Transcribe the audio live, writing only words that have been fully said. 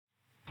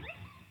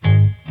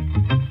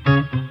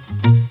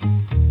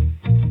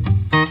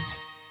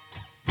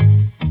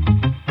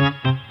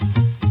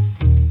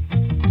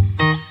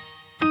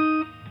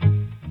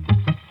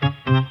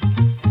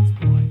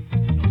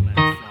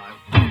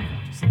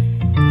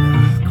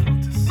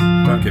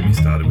Don't get me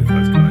started with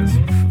those guys.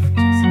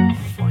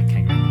 Flying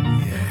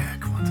kangaroo. Yeah,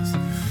 Qantas.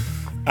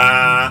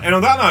 And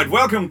on that note,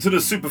 welcome to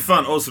the super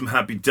fun, awesome,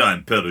 happy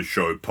time Peter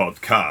Show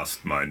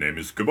podcast. My name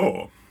is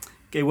Gabor.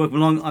 Okay, welcome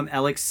along. I'm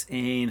Alex,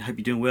 and hope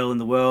you're doing well in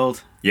the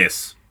world.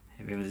 Yes.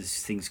 Hope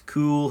everything's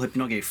cool. Hope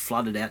you're not getting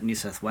flooded out in New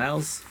South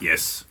Wales.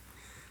 Yes.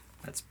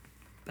 That's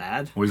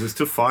bad. Or is there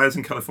still fires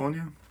in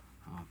California?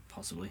 Oh,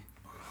 possibly.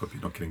 I hope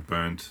you're not getting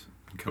burned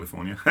in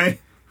California. Hey.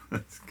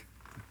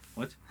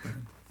 What?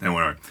 Don't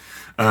worry.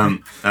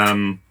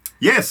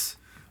 Yes.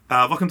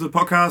 Welcome to the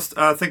podcast.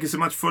 Thank you so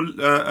much for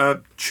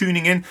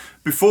tuning in.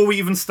 Before we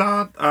even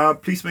start,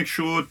 please make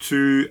sure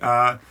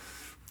to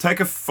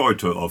take a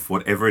photo of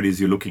whatever it is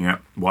you're looking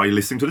at while you're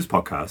listening to this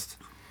podcast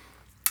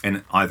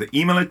and either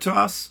email it to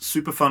us,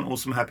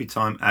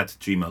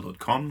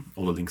 superfunawesomehappytime@gmail.com.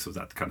 All the links of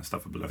that kind of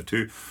stuff are below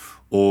too.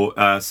 Or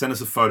send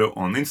us a photo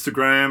on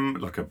Instagram,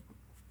 like a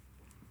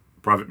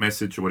private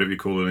message or whatever you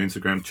call it, an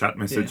Instagram chat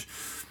message. Yeah.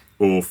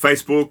 Or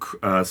Facebook,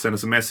 send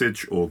us a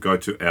message, or go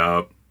to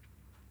our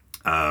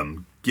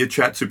Gear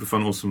Chat, Super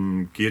Fun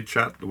Awesome Gear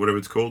Chat, or whatever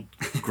it's called,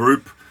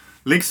 group.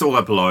 Links all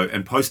up below,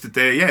 and post it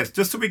there. Yes,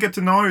 just so we get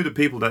to know the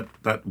people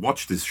that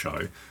watch this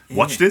show. Yeah.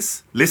 Watch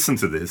this, listen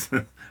to this.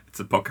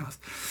 It's a podcast.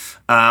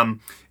 And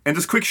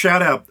just quick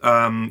shout out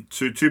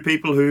to two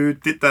people who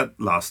did that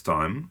last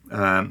time.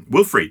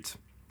 Wilfried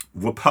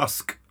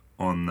Wapusk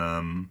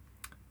on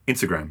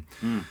Instagram.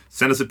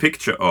 Send us a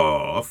picture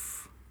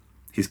of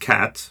his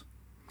cat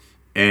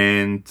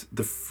and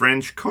the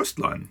French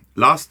coastline.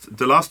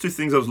 The last two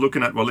things I was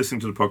looking at while listening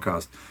to the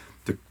podcast: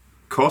 the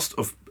coast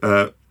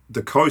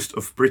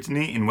of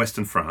Brittany in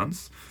Western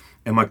France,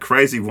 and my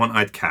crazy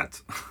one-eyed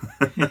cat.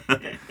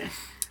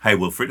 Hey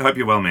Wilfried, hope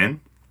you're well,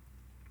 man.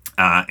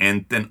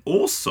 And then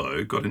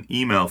also got an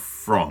email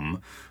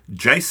from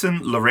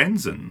Jason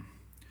Lorenzen.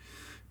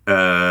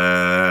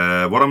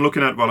 What I'm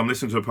looking at while I'm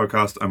listening to the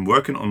podcast: I'm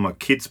working on my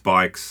kids'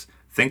 bikes.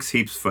 Thanks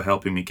heaps for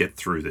helping me get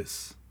through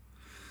this.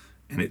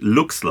 And it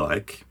looks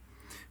like,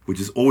 which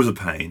is always a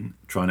pain,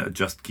 trying to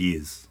adjust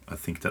gears. I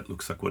think that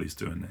looks like what he's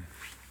doing there.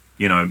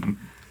 You know,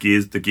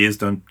 the gears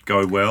don't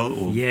go well.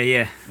 Or,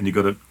 yeah. And you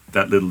got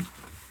that little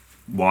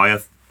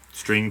wire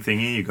string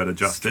thingy, you got to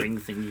adjust string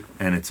it. Thingy.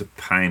 And it's a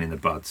pain in the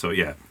butt. So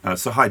yeah.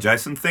 So hi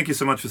Jason, thank you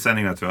so much for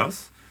sending that to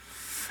us.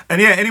 And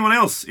yeah, anyone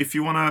else, if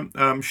you want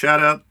to shout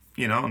out,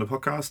 on the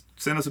podcast,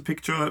 send us a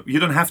picture.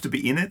 You don't have to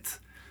be in it.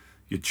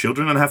 Your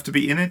children don't have to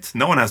be in it.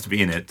 No one has to be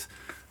in it.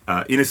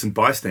 Innocent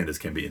bystanders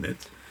can be in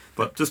it,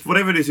 but just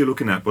whatever it is you're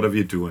looking at, whatever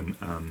you're doing.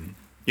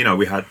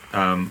 We had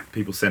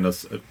people send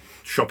us a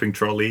shopping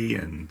trolley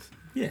and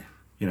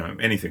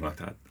anything like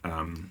that.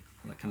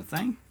 That kind of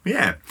thing.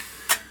 Yeah.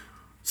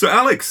 So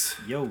Alex,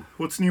 yo,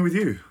 what's new with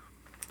you?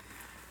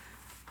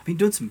 I've been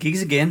doing some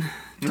gigs again.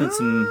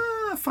 Some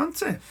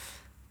fancy.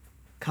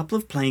 Couple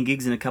of playing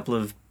gigs and a couple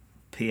of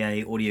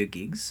PA audio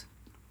gigs.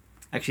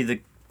 Actually,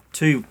 the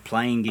two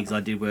playing gigs I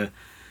did were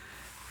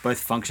both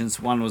functions.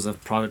 One was a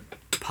private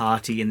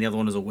party and the other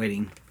one was a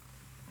wedding.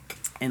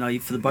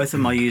 And for both of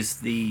them I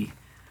used the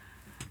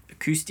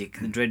acoustic,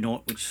 the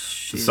Dreadnought,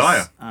 which is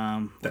Sire.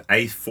 The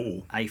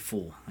A4.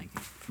 A4, thank you.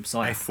 From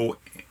Sire.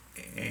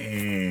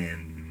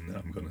 A4N,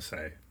 I'm going to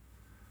say.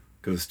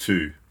 Because it's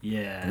two.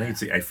 Yeah. I think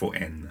it's the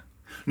A4N.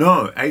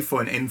 No,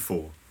 A4 and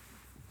N4.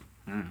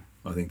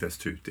 I think that's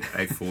two. The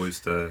A4 is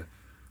the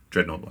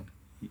Dreadnought one.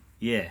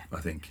 Yeah. I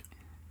think.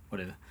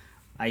 Whatever.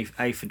 A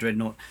for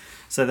Dreadnought.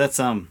 So that's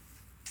a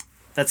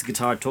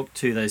guitar I took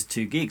to those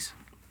two gigs.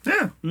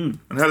 Yeah. And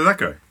how did that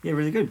go? Yeah,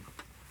 really good.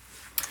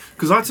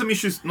 Because I had some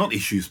issues, not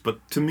issues, but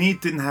to me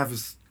it didn't have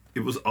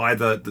it was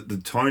either, the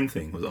tone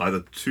thing was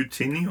either too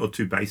tinny or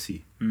too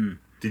bassy.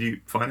 Did you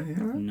find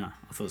anything like that? No,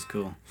 I thought it was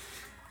cool.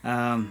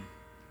 Yeah,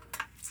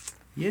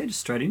 just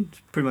straight in.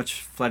 Pretty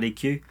much flat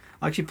EQ.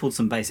 I actually pulled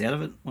some bass out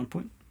of it at one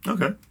point.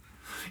 Okay.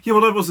 Yeah,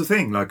 well that was the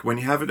thing. Like when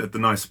you have it at the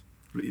nice...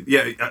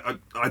 Yeah,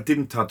 I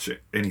didn't touch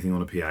anything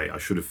on a PA. I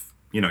should have...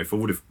 if I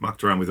would have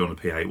mucked around with it on a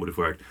PA, it would have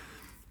worked.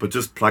 But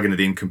just plugging it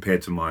in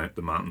compared to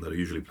the Martin that I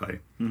usually play,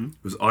 it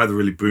was either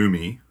really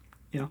boomy,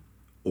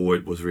 or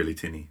it was really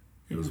tinny.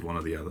 It was one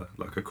or the other.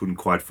 Like I couldn't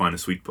quite find a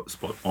sweet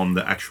spot on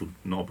the actual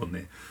knob on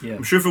there. Yeah.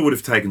 I'm sure if I would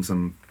have taken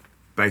some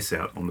bass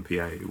out on the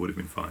PA, it would have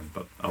been fine.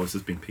 But I was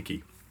just being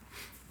picky.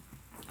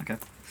 Okay.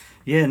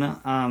 Yeah. No.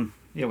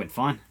 Yeah, it went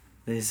fine.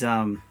 There's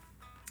the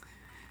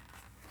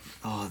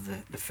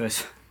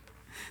first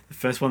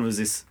one was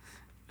this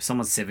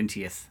someone's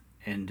 70th,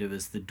 and it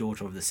was the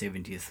daughter of the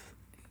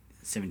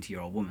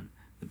 70-year-old woman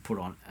that put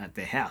on at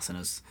their house, and it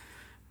was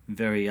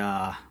very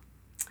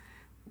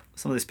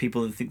some of those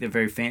people that think they're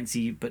very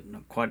fancy but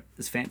not quite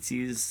as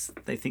fancy as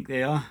they think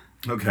they are.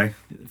 Okay.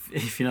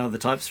 If you know the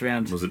types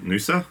around. Was it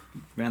Noosa?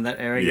 Around that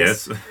area.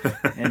 Yes.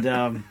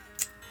 And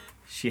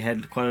she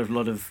had quite a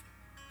lot of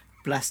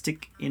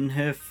plastic in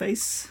her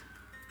face.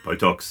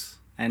 Botox.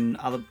 And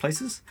other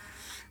places.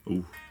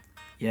 Ooh.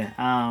 Yeah.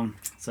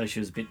 So she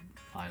was a bit,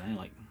 I don't know,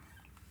 like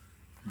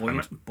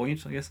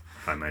buoyant, I guess.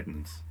 High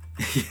maintenance.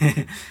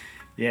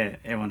 Yeah.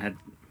 Everyone had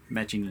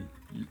matching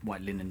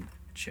white linen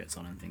shirts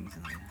on and things.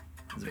 And it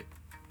was a bit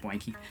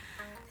wanky.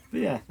 But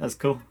yeah, that's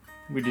cool.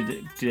 We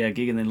did our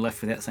gig and then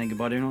left without saying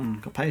goodbye to anyone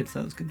and got paid, so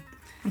that was good.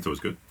 That's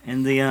always good.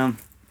 And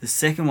the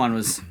second one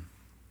was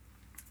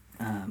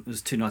it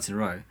was 2 nights in a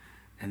row,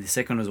 and the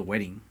second one was a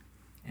wedding,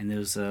 and there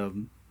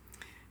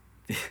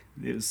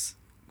was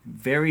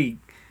very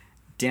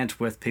down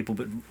to earth people,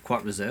 but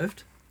quite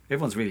reserved.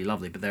 Everyone's really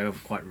lovely, but they were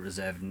quite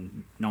reserved,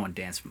 and no one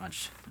danced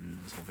much, and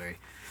it was all very.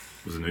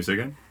 Was it Noosa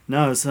again?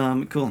 No, it was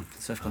cool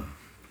surf club.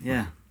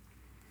 Yeah,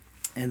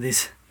 and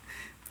this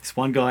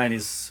one guy and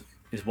his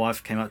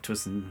wife came up to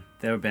us, and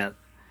they're about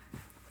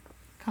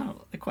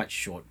they're quite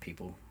short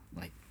people,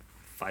 like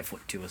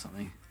 5'2" or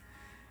something,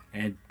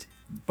 and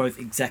both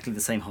exactly the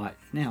same height.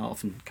 Now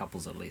often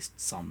couples are at least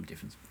some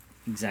difference.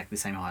 Exactly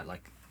the same height,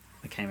 like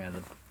they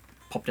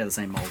popped out of the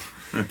same mold.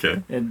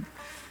 Okay. And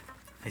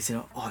they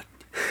said, "Oh,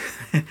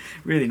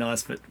 really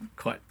nice, but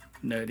quite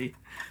nerdy."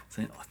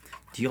 So,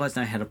 do you guys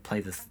know how to play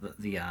the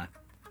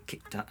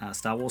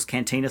Star Wars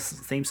Cantina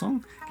theme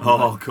song?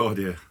 God,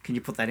 yeah. Can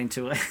you put that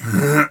into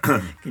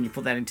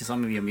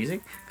some of your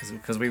music?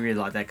 Because we really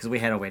like that. Because we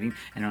had a wedding,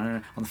 and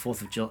on the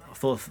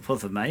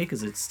 4th of May,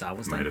 because it's Star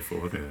Wars Day. May the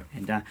 4th,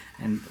 yeah.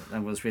 And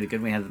that was really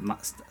good. We had the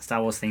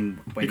Star Wars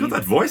theme wedding. You got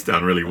that voice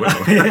down really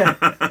well. Yeah.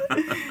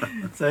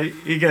 So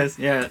he goes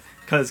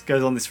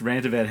on this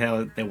rant about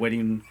how their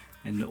wedding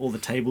and all the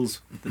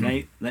tables,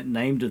 that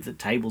named of the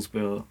tables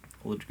were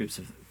all the groups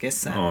of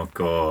guests at. Oh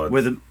God.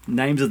 Were the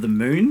names of the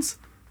moons.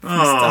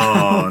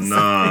 Oh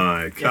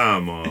no!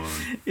 Come on.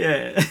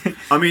 Yeah.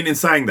 I mean, in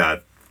saying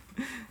that,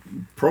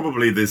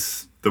 probably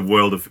the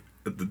world of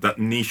that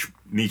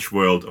niche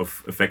world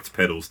of effects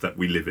pedals that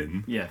we live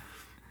in. Yeah.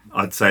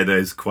 I'd say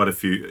there's quite a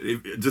few.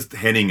 Just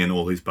Henning and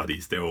all his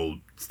buddies, they're all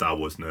Star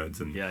Wars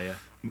nerds, and yeah.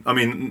 I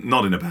mean,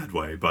 not in a bad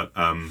way, but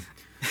I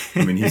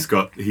mean, he's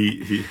got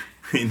he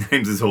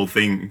names his whole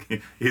thing,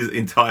 his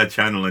entire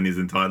channel and his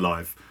entire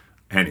life.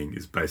 Henning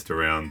is based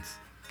around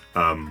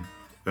what's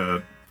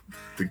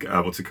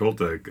it called?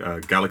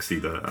 The Galaxy,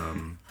 the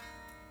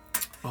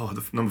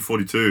number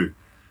 42.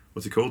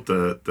 What's it called?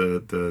 I'm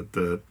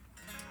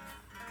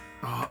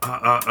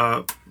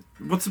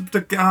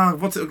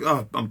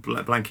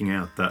blanking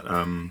out that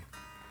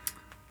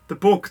the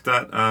book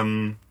that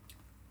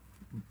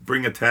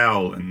Bring a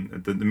Towel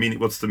and the meaning.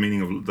 What's the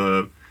meaning of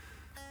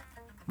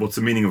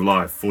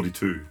life?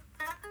 42.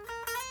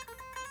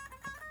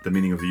 The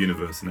meaning of the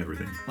universe and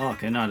everything. Oh,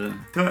 okay, no, I don't.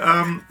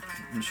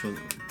 I'm sure.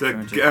 The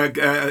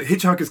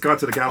Hitchhiker's Guide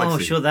to the Galaxy. Oh,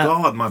 sure that.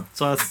 God,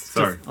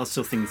 sorry. I was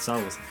still thinking Star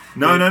Wars.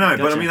 No.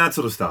 Gotcha. But I mean that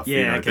sort of stuff.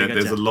 Yeah, okay,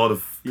 there's a lot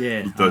of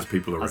those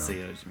people around. I see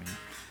what you mean.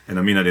 And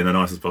I mean that in the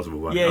nicest possible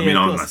way. Yeah, I mean,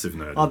 I'm a course. massive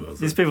nerd. Oh, as well,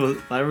 so. these people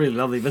are really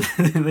lovely, but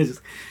they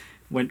just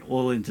went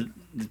all into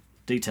the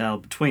detail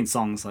between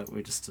songs. Like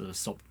we just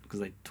stopped because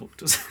they talked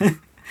to us.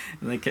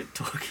 And they kept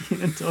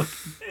talking and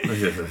talking.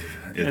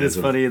 And it's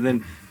funny. And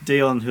then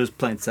Dion, who was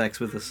playing sax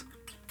with us,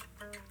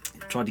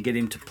 tried to get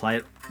him to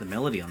play the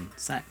melody on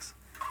sax.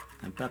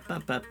 And got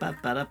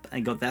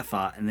that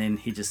far. And then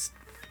he just,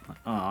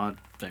 I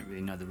don't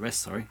really know the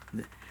rest, sorry.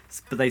 But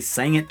they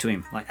sang it to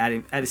him, like at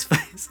his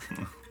face.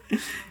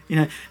 You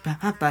know. And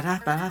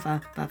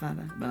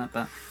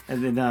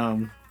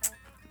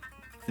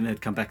then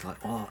they'd come back like,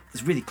 oh,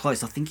 it's really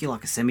close. I think you're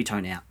like a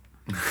semitone out.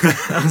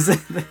 That was it.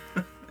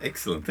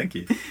 Excellent, thank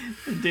you.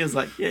 And Dion's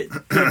like, yeah,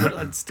 but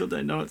I still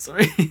don't know it,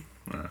 sorry.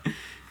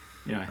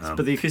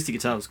 But the acoustic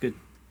guitar was good.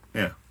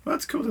 Yeah, well,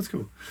 that's cool.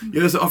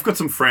 Yeah, I've got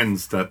some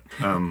friends that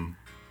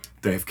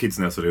they have kids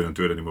now, so they don't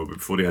do it anymore. But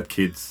before they had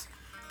kids,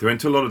 they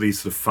went to a lot of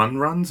these sort of fun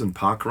runs and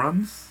park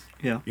runs.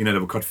 Yeah. You know, they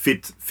were called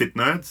fit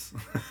nerds.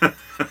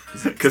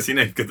 Because, you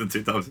get the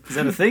two types. Is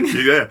that a thing?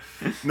 Yeah.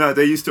 No,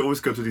 they used to always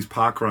go to these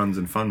park runs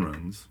and fun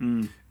runs.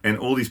 Mm. And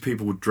all these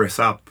people would dress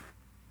up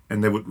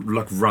and they would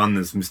like run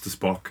as Mr.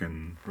 Spock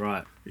and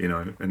right,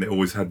 and they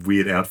always had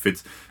weird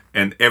outfits.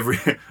 And every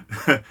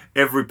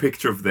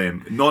picture of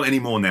them, not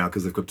anymore now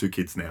because they've got 2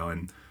 kids now,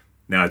 and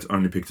now it's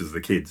only pictures of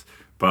the kids.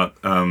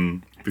 But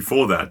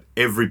before that,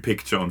 every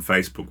picture on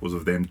Facebook was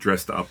of them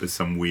dressed up as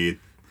some weird,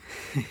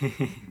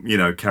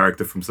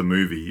 character from some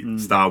movie,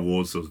 Star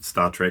Wars or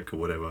Star Trek or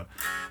whatever,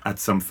 at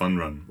some fun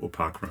run or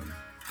park run.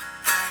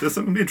 There's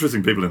some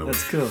interesting people in the world.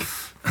 That's cool.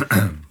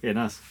 Yeah,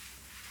 nice.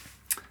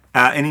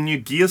 Any new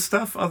gear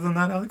stuff other than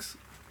that, Alex?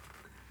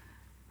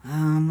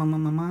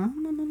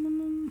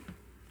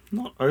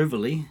 Not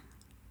overly.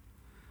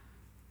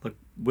 Like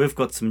we've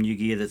got some new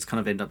gear that's kind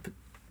of end up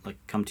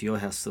come to your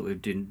house that we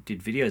did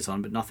videos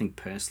on, but nothing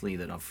personally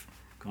that I've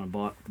kind of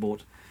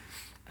bought.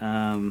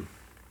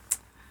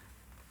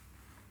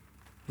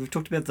 We've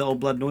talked about the Old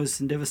Blood Noise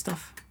Endeavour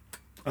stuff.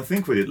 I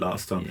think we did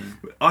last time.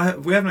 Yeah.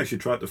 We haven't actually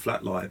tried the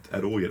flat light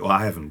at all yet. Well,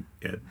 I haven't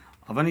yet.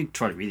 I've only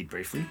tried it really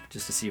briefly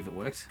just to see if it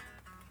works.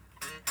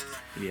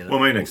 Yeah, well,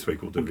 maybe next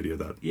week we'll do a video of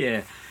that.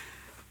 Yeah.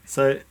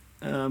 So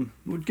we're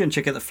going to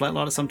check out the flat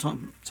light at some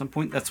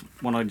point. That's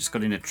one I just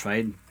got in a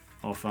trade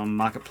off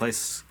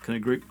marketplace kind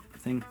of group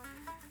thing.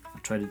 I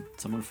traded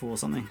someone for or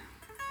something.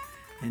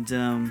 And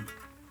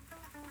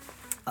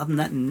other than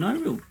that, no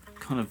real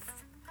kind of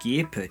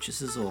gear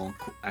purchases or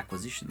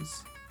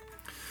acquisitions.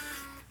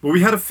 Well,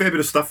 we had a fair bit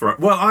of stuff around.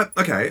 Well,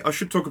 I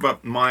should talk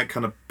about my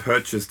kind of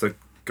purchase that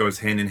goes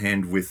hand in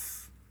hand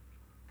with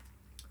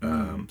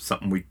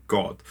something we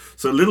got.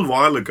 So a little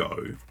while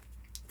ago,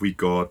 we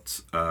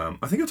got.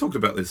 I think I talked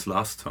about this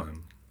last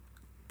time,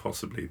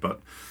 possibly,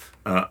 but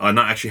I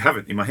not actually have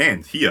it in my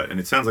hand here, and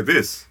it sounds like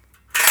this.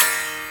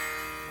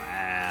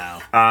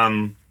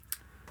 Wow.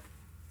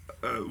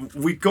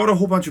 We got a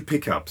whole bunch of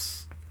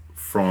pickups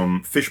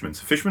from Fishman.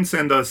 So Fishman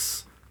sent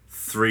us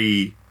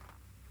 3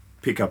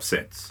 pickup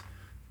sets.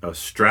 A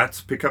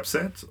Strat pickup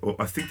set, or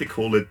I think they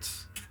call it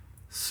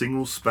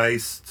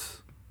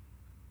single-spaced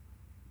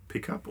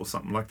pickup or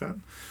something like that.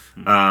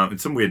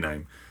 It's some weird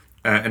name.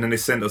 And then they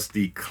sent us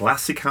the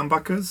classic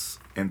humbuckers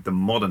and the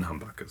modern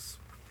humbuckers.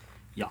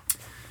 Yeah.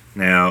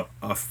 Now,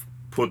 I've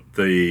put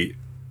the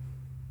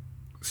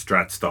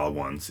Strat style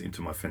ones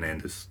into my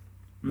Fernandez,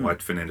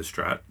 white Fernandez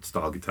Strat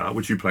style guitar,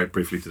 which you played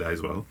briefly today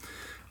as well.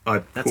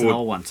 That's an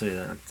old one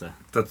too.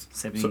 That's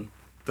 70. So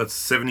that's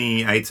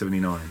 78,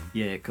 79.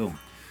 Yeah, cool.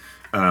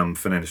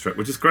 Fernandez Strat,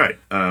 which is great.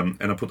 And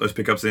I put those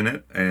pickups in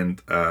it. And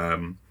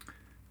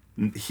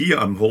here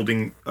I'm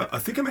holding, I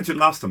think I mentioned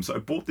last time, so I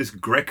bought this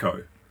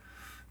Greco.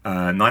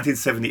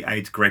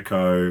 1978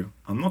 Greco.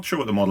 I'm not sure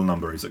what the model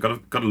number is. I've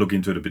got to look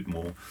into it a bit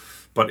more.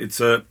 But it's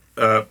a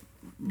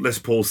Les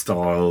Paul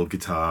style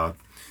guitar.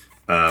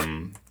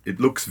 It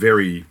looks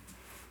very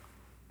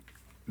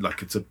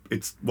like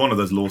it's one of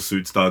those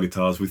lawsuit style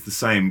guitars with the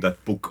same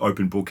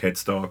open book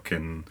headstock,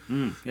 and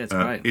yeah, it's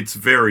great. It's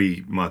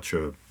very much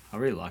I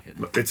really like it.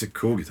 It's a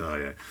cool guitar,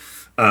 yeah.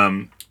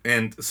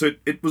 And so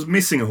it was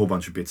missing a whole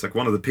bunch of bits. Like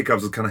one of the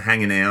pickups was kind of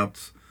hanging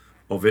out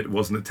of it,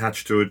 wasn't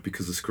attached to it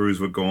because the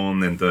screws were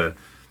gone, and the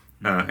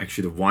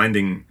actually the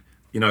winding,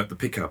 the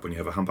pickup when you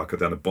have a humbucker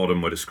down the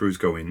bottom where the screws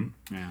go in,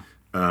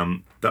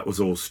 that was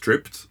all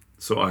stripped.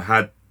 So I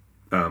had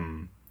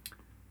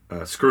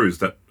screws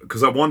that,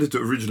 because I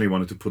originally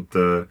wanted to put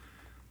the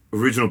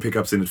original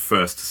pickups in it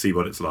first to see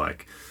what it's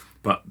like.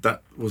 But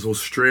that was all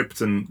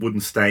stripped and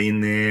wouldn't stay in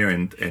there,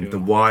 and the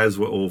wires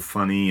were all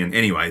funny. And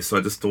anyway, so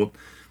I just thought,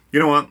 you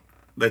know what,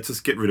 let's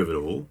just get rid of it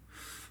all.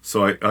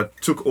 So I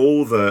took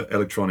all the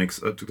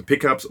electronics, I took the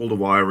pickups, all the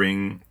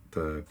wiring,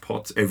 the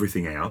pots,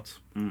 everything out.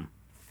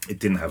 It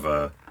didn't have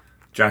a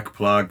jack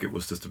plug. It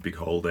was just a big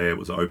hole there. It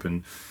was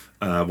open.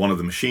 One of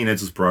the machine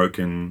heads was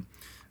broken.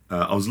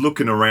 I was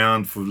looking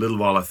around for a little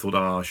while. I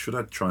thought, should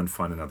I try and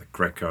find another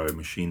Greco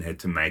machine head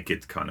to make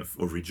it kind of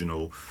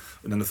original?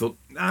 And then I thought,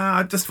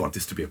 I just want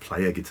this to be a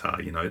player guitar.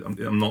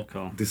 I'm not.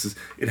 Cool.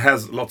 It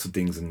has lots of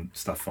dings and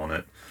stuff on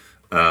it.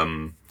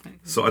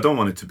 So I don't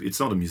want it to be. It's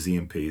not a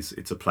museum piece.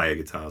 It's a player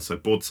guitar. So I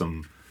bought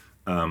some.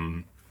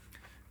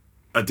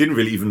 I didn't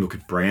really even look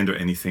at brand or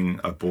anything.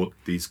 I bought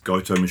these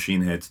Goto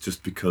machine heads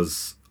just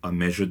because I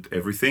measured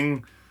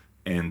everything,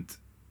 and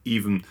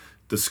even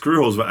the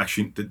screw holes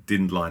that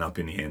didn't line up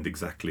in the end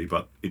exactly,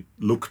 but it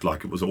looked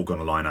like it was all going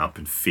to line up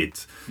and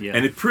fit,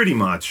 and it pretty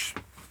much,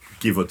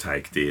 give or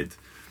take, did.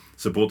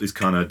 So I bought this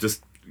kind of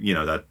just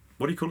that,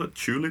 what do you call it,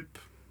 tulip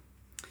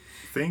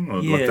thing,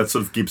 or like that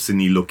sort of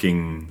Gibson-y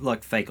looking,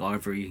 like fake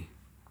ivory,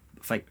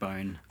 fake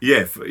bone.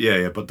 Yeah,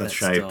 but that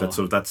shape,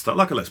 that style,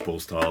 like a Les Paul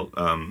style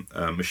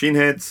machine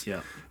heads.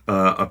 Yeah.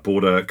 I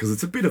bought because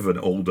it's a bit of an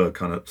older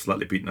kind of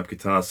slightly beaten up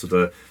guitar,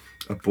 so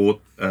I bought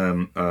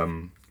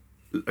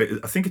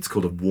I think it's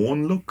called a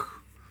worn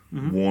look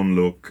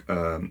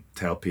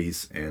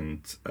tailpiece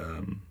and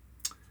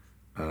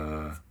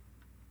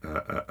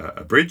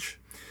a bridge,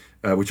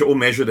 which are all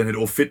measured and it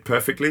all fit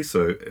perfectly.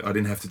 So I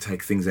didn't have to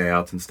take things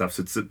out and stuff.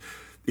 So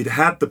it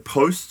had the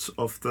posts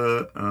of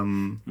the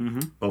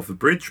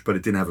bridge, but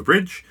it didn't have a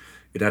bridge.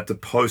 It had the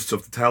posts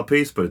of the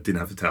tailpiece, but it didn't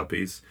have the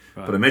tailpiece.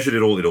 Right. But I measured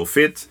it all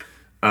fit,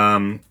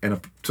 and I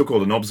took all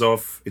the knobs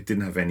off. It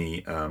didn't have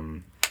any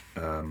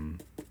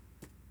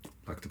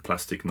like the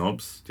plastic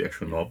knobs, the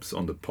actual knobs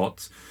on the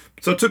pots.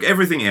 So I took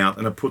everything out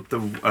and I put the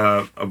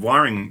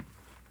wiring,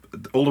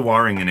 all the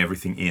wiring and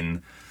everything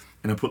in,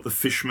 and I put the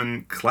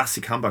Fishman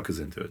classic humbuckers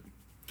into it.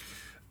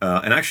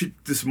 And actually,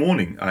 this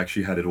morning I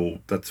actually had it all.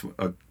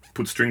 I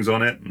put strings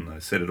on it and I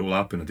set it all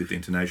up and I did the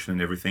intonation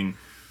and everything,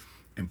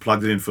 and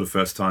plugged it in for the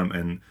first time.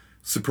 And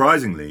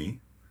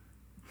surprisingly,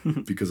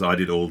 because I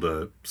did all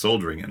the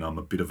soldering and I'm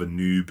a bit of a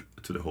noob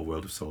to the whole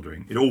world of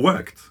soldering, it all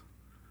worked.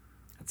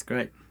 That's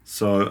great.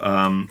 So,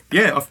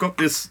 I've got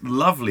this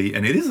lovely,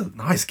 and it is a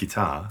nice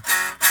guitar,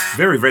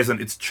 very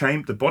resonant. It's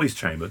the body's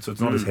chambered, so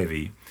it's not as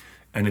heavy,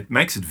 and it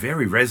makes it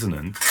very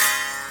resonant.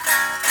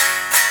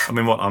 I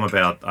mean, I'm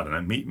about, I don't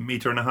know,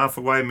 meter and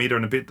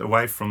a bit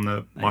away from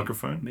the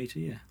microphone. Meter,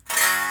 yeah.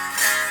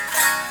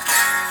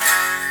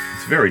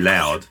 It's very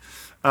loud,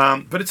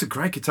 but it's a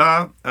great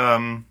guitar.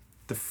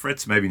 The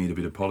frets maybe need a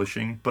bit of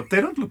polishing, but they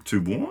don't look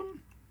too worn.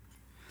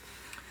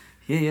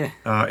 Yeah.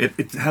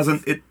 It has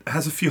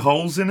a few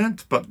holes in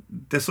it, but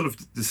they're sort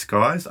of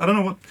disguised. I don't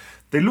know what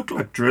they look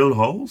like, drill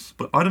holes,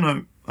 but I don't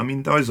know. I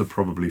mean, those are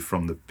probably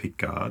from the pick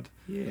guard.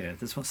 Yeah,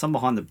 there's some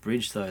behind the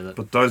bridge though.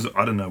 But those,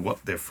 I don't know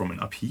what they're from, and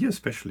up here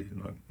especially.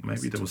 Like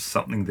maybe there was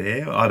something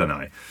there. I don't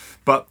know.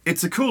 But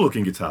it's a cool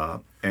looking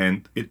guitar,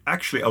 and it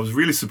actually, I was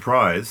really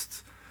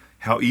surprised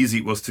how easy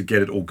it was to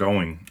get it all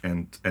going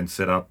and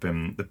set up,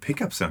 and the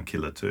pickups sound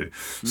killer too.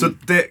 So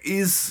there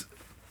is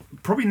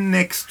probably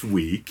next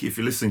week, if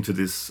you're listening to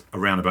this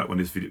around about when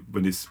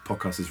this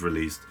podcast is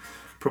released,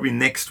 probably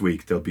next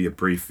week there'll be a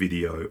brief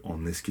video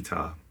on this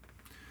guitar.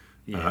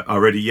 Yeah.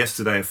 Already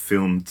yesterday I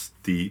filmed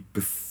the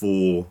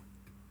before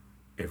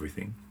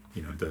everything,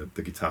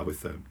 the guitar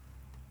with the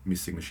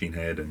missing machine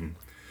head and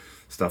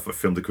stuff. I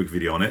filmed a quick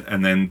video on it,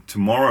 and then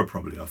tomorrow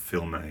probably I'll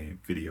film a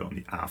video on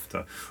the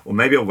after, or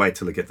maybe I'll wait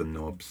till I get the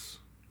knobs.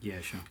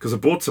 Yeah, sure. Because I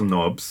bought some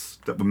knobs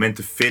that were meant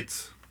to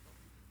fit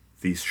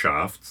these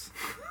shafts,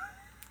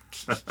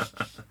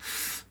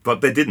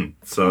 but they didn't.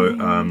 So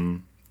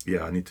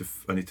I need to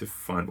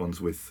find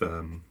ones with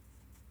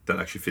that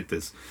actually fit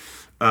this,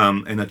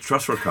 and a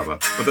truss rod cover.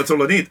 But that's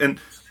all I need, and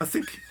I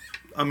think.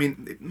 I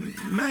mean, it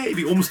may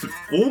be almost a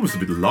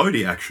bit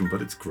loady action, but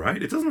it's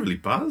great. It doesn't really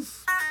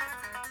buzz.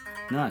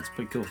 No, it's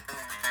pretty cool.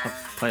 I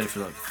played it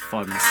for like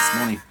 5 minutes this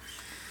morning.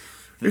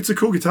 It's a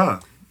cool guitar.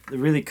 The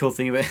really cool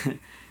thing about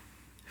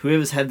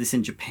whoever's had this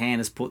in Japan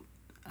has put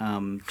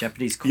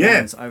Japanese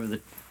coins over the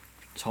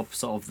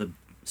tops of the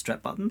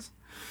strap buttons.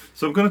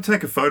 So I'm going to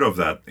take a photo of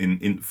that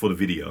in for the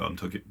video. I'm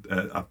talking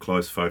up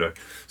close photo.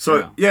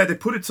 So they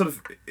put it sort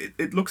of.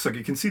 It looks like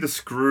you can see the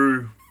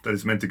screw that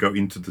is meant to go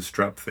into the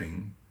strap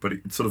thing, but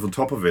it's sort of on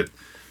top of it.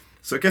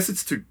 So I guess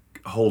it's to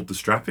hold the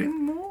strap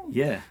in more.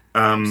 Yeah.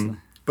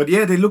 But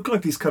yeah, they look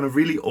like these kind of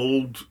really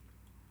old,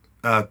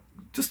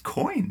 just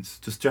coins,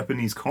 just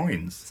Japanese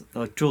coins. So,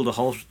 like drilled a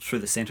hole through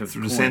the center of the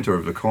coin. The center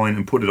of the coin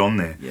and put it on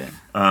there. Yeah.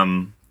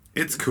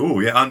 It's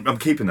cool. Yeah, I'm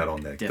keeping that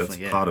on there. Definitely,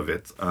 that's part of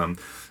it. And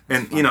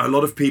a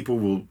lot of people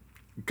will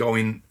go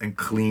in and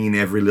clean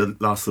every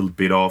last little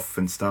bit off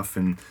and stuff.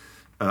 And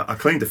I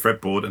cleaned the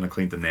fretboard and I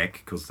cleaned the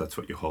neck because that's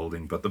what you're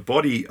holding. But the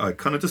body, I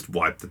kind of just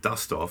wiped the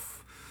dust off.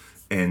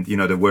 And,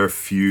 there were a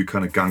few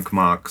kind of gunk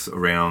marks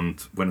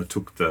around when I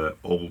took the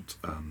old,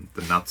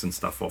 the nuts and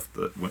stuff off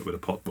where the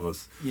pot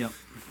was. Yeah.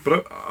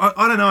 But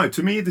I don't know.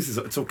 To me,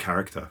 it's all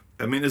character.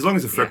 I mean, as long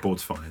as the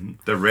fretboard's fine,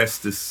 the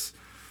rest is...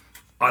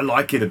 I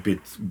like it a bit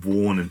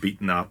worn and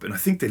beaten up, and I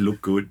think they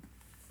look good.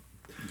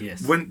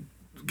 Yes.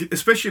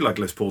 Especially like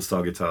Les Paul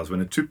style guitars, when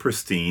they're too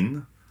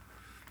pristine,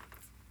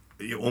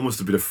 you're almost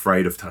a bit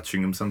afraid of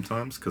touching them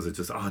sometimes because it's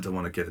just, I don't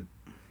want to get a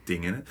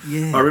ding in it.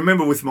 Yeah. I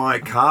remember with my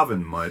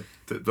Carvin,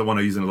 the one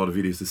I use in a lot of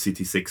videos, the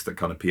CT6, that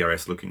kind of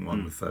PRS looking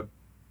one with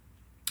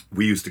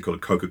we used to call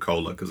it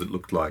Coca-Cola because it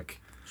looked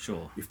like,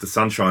 if the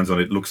sun shines on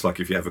it, it looks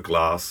like if you have a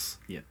glass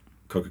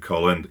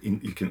Coca-Cola and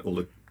you can all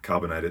the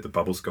carbonated, the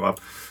bubbles go up.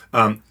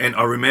 And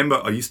I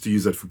remember I used to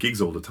use that for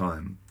gigs all the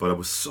time, but I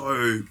was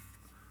so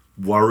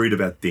worried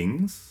about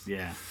dings.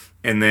 Yeah.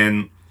 And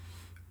then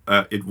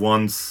I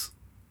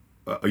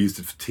used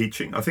it for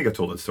teaching. I think I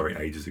told that story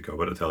ages ago,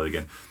 but I'll tell it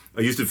again.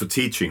 I used it for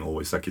teaching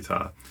always, that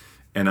guitar.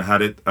 And I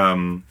had it,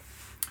 in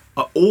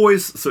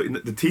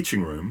the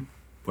teaching room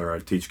where I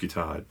teach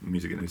guitar,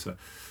 music and so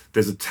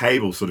there's a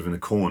table sort of in a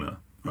corner,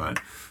 right?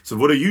 So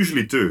what I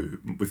usually do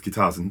with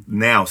guitars, and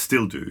now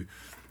still do,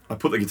 I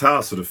put the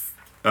guitar sort of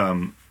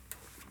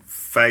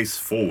face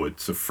forward,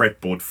 so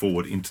fretboard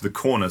forward into the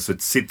corner, so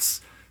it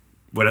sits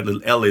where that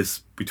little L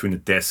is between the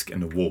desk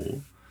and the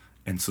wall,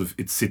 and sort of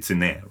it sits in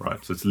there,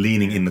 right? So it's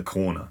leaning in the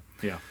corner.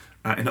 Yeah.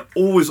 And I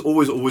always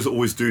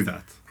do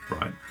that,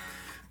 right?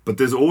 But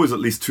there's always at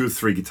least 2 or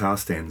 3 guitar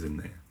stands in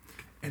there.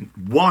 And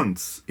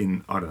once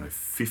in,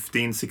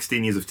 15,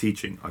 16 years of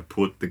teaching, I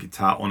put the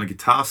guitar on a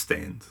guitar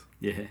stand.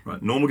 Yeah.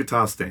 Right, normal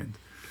guitar stand.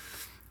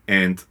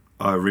 And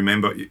I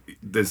remember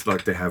there's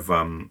like they have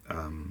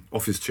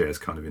office chairs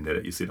kind of in there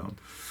that you sit on.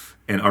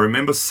 And I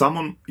remember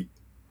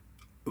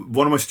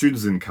one of my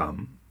students didn't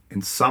come,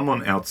 and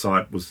someone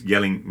outside was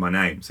yelling my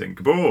name, saying,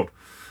 "Gabor."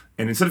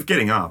 And instead of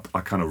getting up,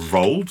 I kind of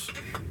rolled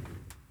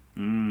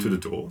to the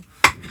door.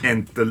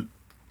 And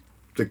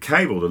the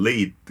cable,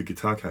 the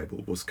guitar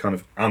cable, was kind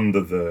of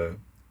under the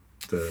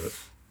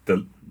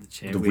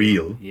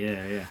wheel.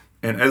 Yeah, yeah.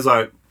 And as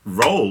I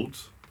rolled,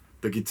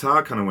 the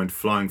guitar kind of went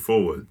flying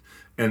forward.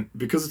 And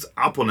because it's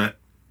up on a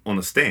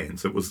stand,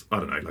 so it was,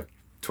 like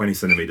 20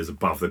 centimeters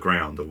above the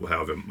ground, or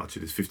however much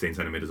it is, 15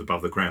 centimeters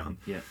above the ground.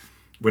 Yeah.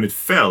 When it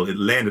fell, it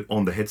landed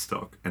on the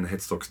headstock, and the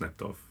headstock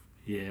snapped off.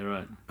 Yeah,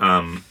 right.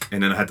 And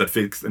then I had that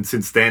fixed, and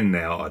since then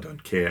now I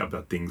don't care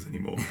about things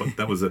anymore. But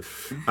that was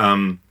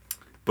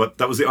but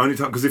that was the only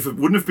time, because if it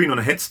wouldn't have been on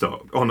a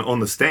headstock, on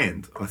the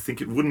stand, I think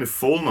it wouldn't have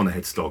fallen on a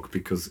headstock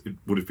because it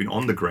would have been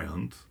on the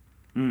ground,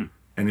 and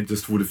it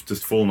just would have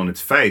just fallen on its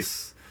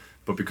face.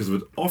 But because it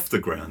was off the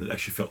ground, it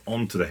actually fell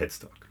onto the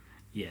headstock.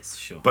 Yes,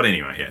 sure. But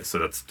anyway, yeah. So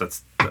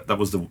that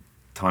was the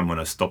time when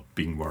I stopped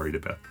being worried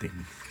about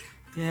things.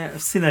 Yeah,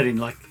 I've seen that in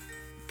like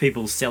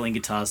people selling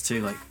guitars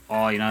too. Like,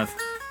 if it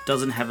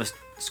doesn't have a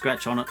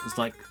scratch on it, it's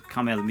like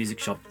come out of the music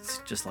shop. It's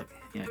just like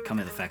come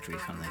out of the factory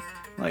kind of thing.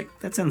 Like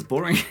that sounds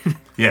boring.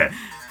 Yeah.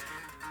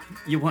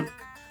 You want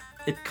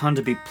it kind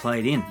of be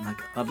played in.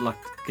 Like I'd like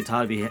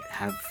guitar to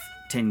have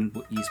 10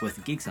 years worth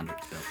of gigs under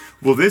its belt.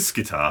 Well, this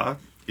guitar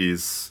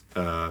was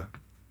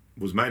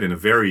made in a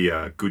very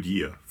good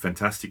year,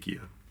 fantastic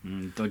year.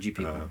 Dodgy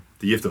people.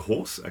 The year of the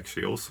horse,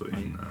 actually, also,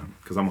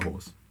 because I'm a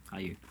horse.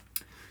 Are you?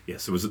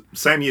 Yes, it was the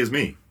same year as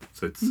me.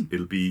 So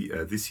it'll be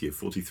this year,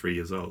 43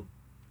 years old.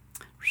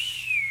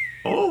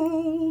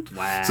 Old!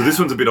 Wow. So this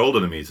one's a bit older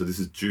than me, so this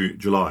is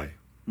July.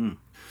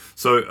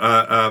 So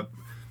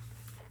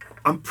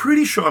I'm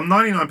pretty sure, I'm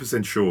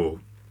 99% sure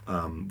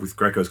with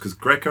Greco's, because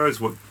Greco is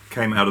what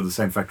came out of the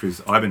same factory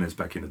as Ibanez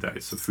back in the day,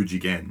 so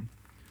Fujigen.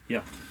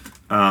 Yeah.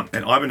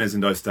 And Ibanez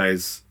in those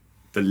days,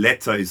 the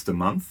letter is the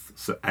month,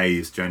 so A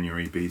is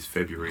January, B is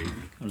February.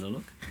 Have a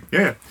look.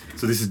 Yeah,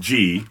 so this is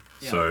G,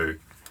 Yeah. so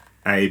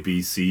A,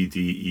 B, C, D,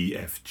 E,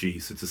 F, G,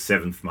 so it's the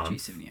 7th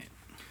month. G78.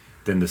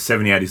 Then the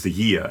 78 is the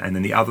year, and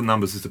then the other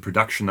numbers is the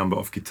production number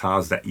of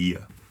guitars that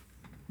year.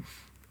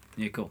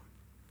 Yeah, cool.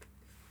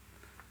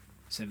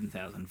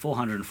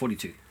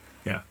 7,442.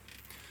 Yeah.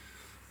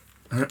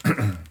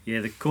 Yeah,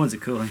 the corns are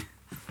cool. Eh?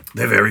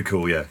 They're very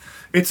cool, yeah.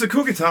 It's a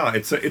cool guitar.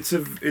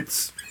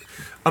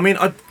 I mean,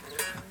 I've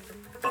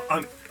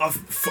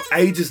for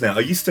ages now.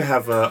 I used to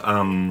have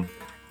an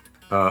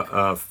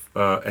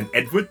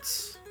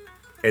Edwards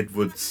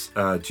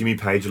Jimmy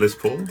Page Les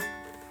Paul.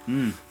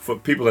 For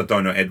people that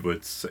don't know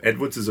Edwards,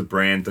 Edwards is a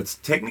brand that's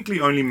technically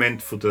only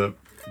meant for the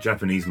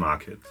Japanese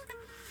market,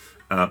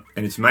 and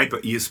it's made by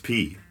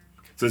ESP.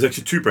 So there's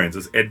actually two brands.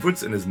 There's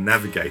Edwards and there's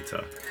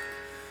Navigator.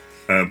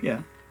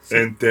 Yeah.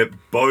 And they're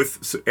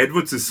both. So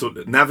Edwards is sort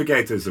of,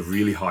 Navigator is the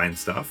really high end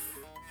stuff.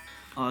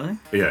 Are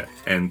they? Yeah,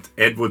 and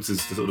Edwards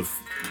is the sort of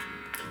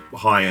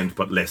high end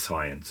but less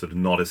high end, sort of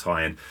not as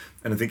high end.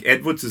 And I think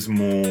Edwards is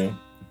more,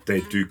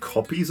 they do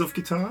copies of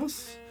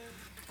guitars.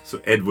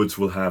 So Edwards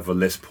will have a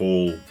Les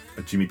Paul,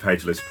 a Jimmy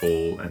Page Les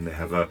Paul, and they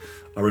have I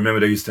remember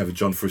they used to have a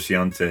John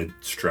Frusciante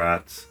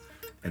Strat,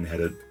 and they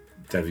had a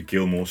David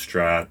Gilmour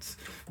Strat,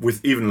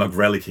 with even like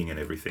relicking and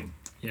everything.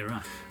 Yeah,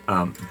 right.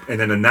 And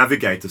then the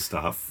Navigator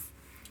stuff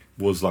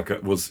was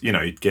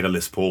you'd get a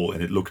Les Paul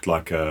and it looked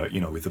like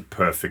with a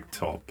perfect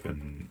top,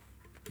 and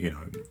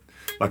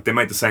like they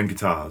made the same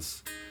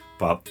guitars,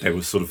 but they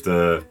were sort of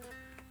the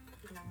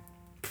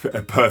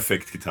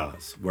perfect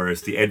guitars,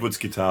 whereas the Edwards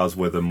guitars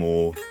were the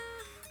more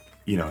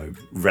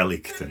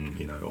relict and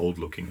old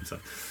looking and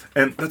stuff.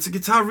 And that's a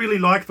guitar I really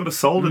liked, but I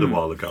sold it a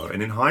while ago,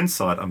 and in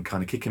hindsight I'm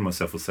kind of kicking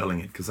myself for selling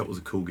it, because that was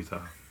a cool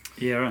guitar.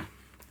 Yeah, right.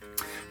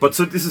 But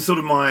so this is sort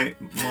of my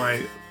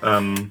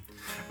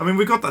I mean,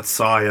 we got that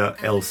Sire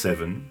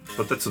L7,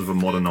 but that's sort of a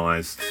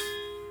modernized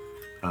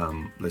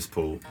Les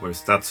Paul,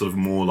 whereas that's sort of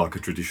more like a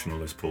traditional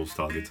Les Paul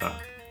style guitar.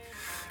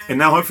 And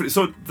now hopefully,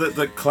 so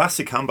the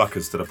classic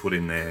humbuckers that I put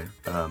in there,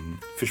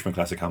 Fishman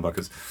classic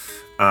humbuckers.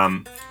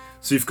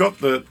 So you've got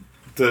the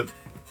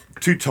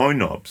two tone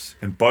knobs,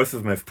 and both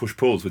of them have push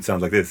pulls, which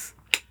sounds like this.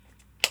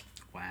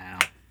 Wow.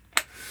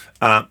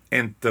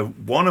 And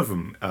one of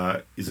them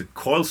is a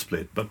coil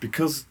split, but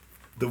because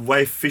the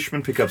way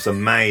Fishman pickups are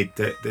made,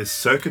 there's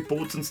circuit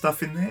boards and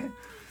stuff in there,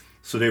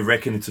 so they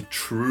reckon it's a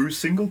true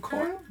single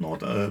coil,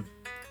 not a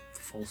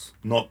false,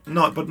 but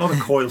not a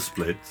coil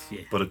split,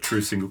 yeah. But a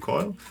true single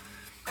coil,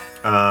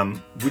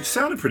 which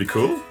sounded pretty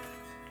cool.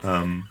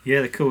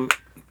 Yeah, the cool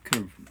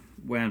kind of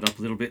wound up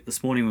a little bit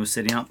this morning. We were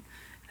setting up,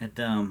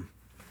 and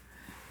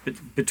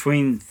but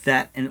between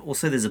that and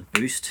also there's a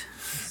boost.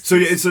 So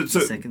yeah, it's the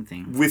second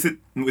thing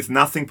with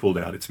nothing pulled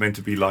out. It's meant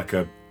to be like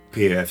a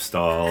PF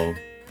style,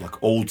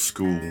 like old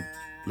school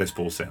Les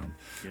Paul sound.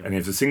 Yeah. And you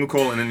have the single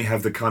coil, and then you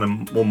have the kind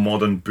of more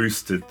modern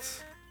boosted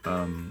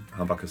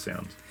humbucker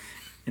sound.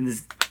 And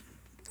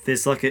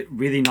there's like a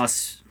really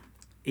nice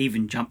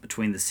even jump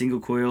between the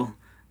single coil,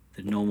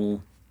 the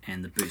normal,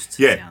 and the boost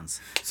sounds.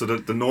 So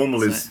the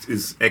normal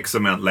is X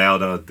amount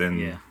louder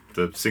than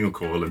the single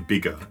coil and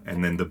bigger,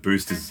 and then the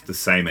boost is the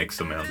same X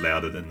amount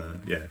louder than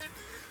the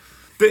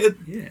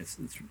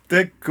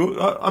they're good.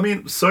 I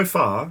mean, so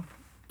far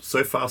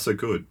so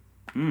good.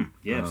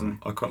 Absolutely.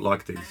 I quite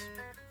like these.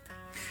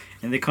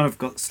 And they kind of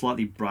got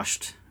slightly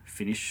brushed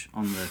finish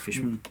on the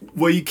Fishman.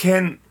 Well, you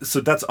can.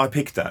 So I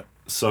picked that.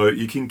 So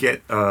you can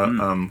get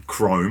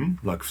chrome,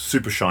 like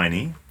super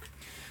shiny,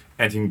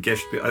 and you can get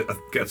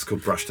it's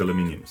called brushed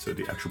aluminium. So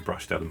the actual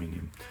brushed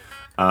aluminium.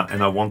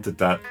 And I wanted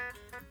that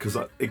because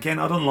I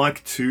don't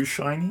like too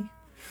shiny.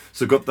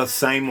 So I got the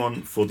same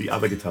one for the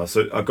other guitar.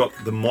 So I got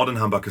the modern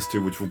humbuckers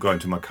too, which will go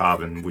into my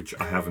carbon, which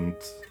I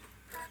haven't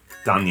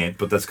done yet,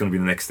 but that's going to be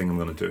the next thing I'm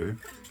going to do.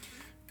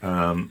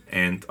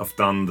 And I've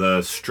done the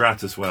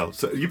Strat as well.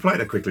 So you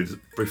played it briefly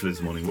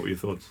this morning. What were your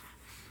thoughts?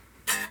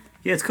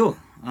 Yeah, it's cool.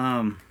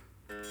 That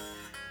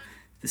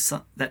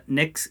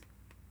neck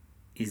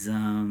is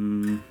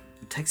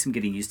it takes some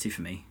getting used to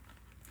for me.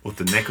 What,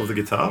 the neck of the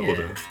guitar?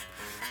 Yeah.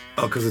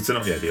 Or because it's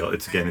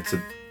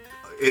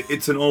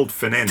an old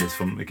Fernandez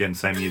from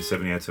same year,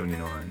 78,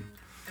 79.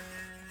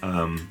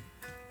 But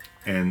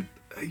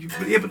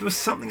there was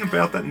something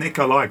about that neck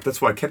I liked.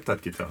 That's why I kept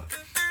that guitar.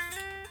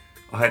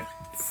 I had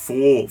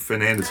 4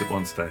 Fernandez at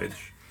one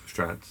stage,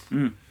 Strats,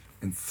 and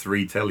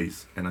 3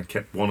 Tellys, and I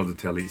kept one of the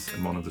Tellys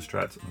and one of the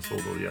Strats, and I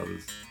sold all the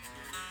others.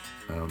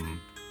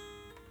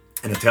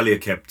 And a Telly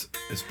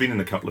it's been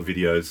in a couple of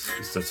videos,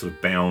 it's that sort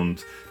of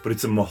bound, but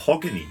it's a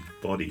mahogany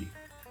body.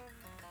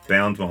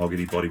 bound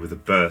mahogany body with a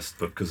burst,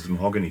 but because it's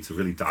mahogany, it's a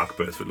really dark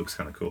burst, so it looks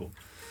kind of cool.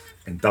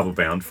 And double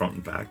bound front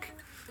and back.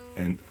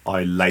 And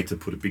I later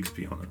put a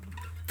Bixby on it.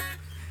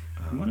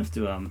 I might have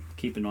to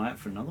keep an eye out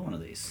for another one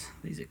of these.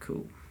 These are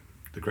cool.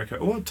 The Greco.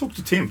 Oh, I talked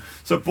to Tim.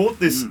 So I bought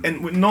this,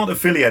 and we're not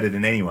affiliated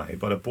in any way,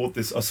 but I bought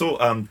this. I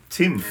saw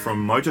Tim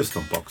from Mojo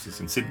Stomp Boxes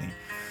in Sydney,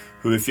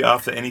 who, if you're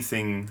after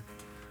anything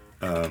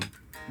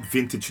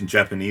vintage and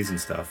Japanese and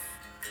stuff,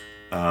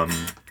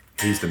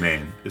 he's the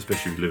man,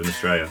 especially if you live in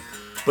Australia.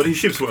 But he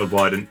ships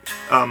worldwide, and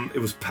it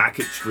was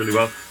packaged really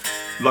well.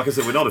 Like I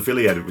said, we're not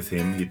affiliated with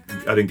him.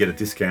 I didn't get a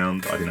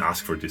discount. I didn't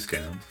ask for a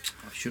discount.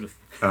 I should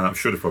have.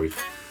 Should have probably.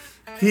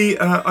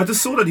 I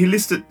just saw that he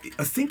listed.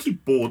 I think he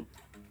bought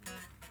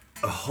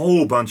a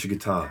whole bunch of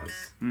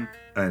guitars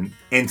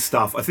and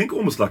stuff. I think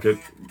almost like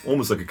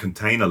a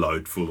container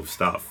load full of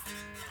stuff.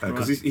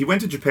 Because he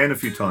went to Japan a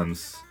few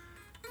times,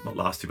 not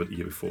last year but the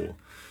year before.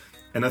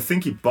 And I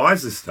think he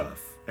buys this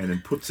stuff and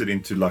then puts it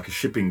into like a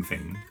shipping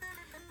thing,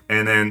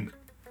 and then,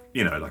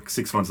 you know, like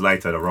 6 months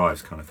later it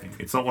arrives, kind of thing.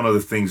 It's not one of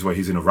the things where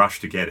he's in a rush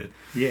to get it.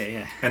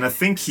 Yeah. And I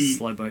think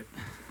slow boat.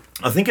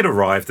 I think it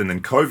arrived, and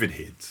then COVID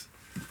hit,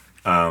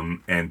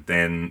 and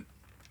then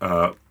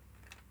a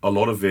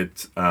lot of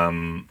it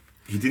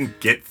he didn't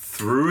get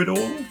through it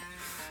all,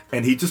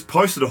 and he just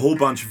posted a whole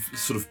bunch of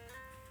sort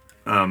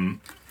of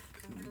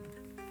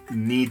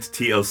needs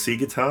TLC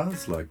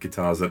guitars, like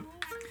guitars that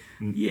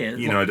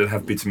that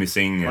have bits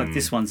missing. Like and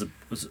this one's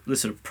was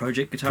this sort of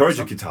project guitar?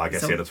 Project guitar, I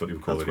guess. Yeah, that's what you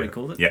would call it. That's what he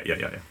called it? Yeah.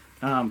 Yeah,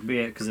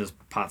 because there's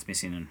parts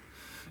missing.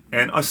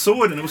 And I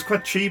saw it, and it was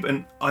quite cheap,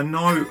 and I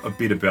know a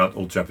bit about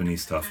all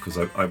Japanese stuff, because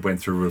I went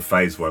through a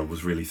phase where I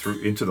was really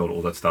into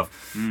all that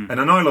stuff.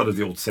 And I know a lot of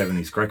the old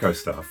 70s Greco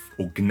stuff,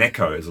 or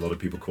Gnecco as a lot of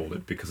people call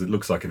it, because it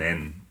looks like an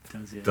N,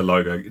 the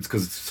logo. It's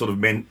because it's sort of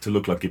meant to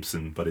look like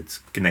Gibson, but it's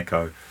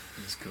Gnecco.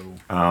 That's cool.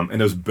 And there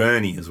was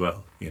Bernie as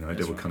well,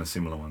 there were kind of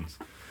similar ones.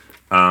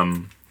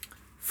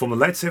 From the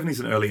late 70s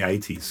and early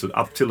 80s, so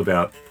up till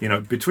about,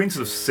 between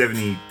sort of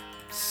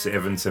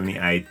 77,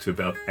 78 to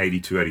about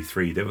 82,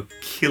 83, they were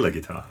killer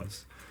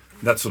guitars.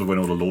 That's sort of when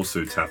all the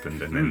lawsuits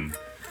happened, and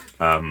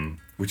then,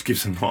 which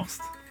Gibson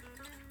lost.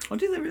 Oh,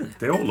 did they really?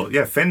 They all lost.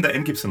 Yeah, Fender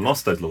and Gibson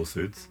lost those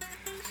lawsuits,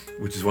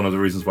 which is one of the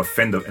reasons why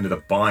Fender ended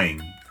up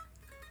buying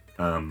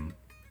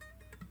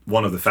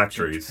one of the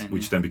factories, Japan,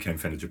 which then became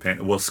Fender Japan.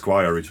 It was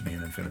Squire originally,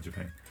 and then Fender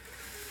Japan.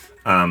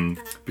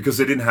 Because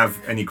they didn't have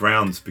any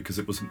grounds, because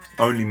it was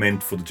only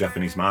meant for the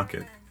Japanese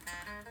market.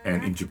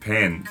 And in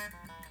Japan,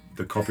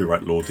 the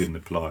copyright law didn't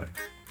apply.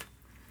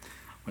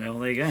 Well,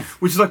 there you go.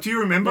 Which is like, do you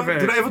remember?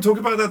 Did I ever talk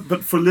about that?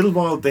 But for a little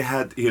while, they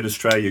had here in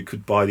Australia, you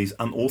could buy these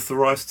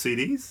unauthorized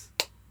CDs.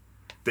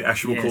 They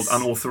actually were called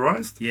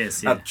unauthorized.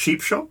 Yes, At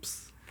cheap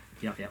shops.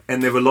 Yeah.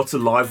 And there were lots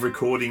of live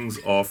recordings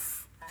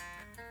of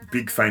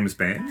big famous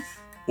bands,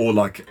 or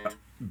like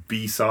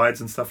B-sides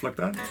and stuff like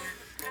that.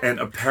 And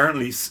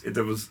apparently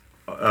there was,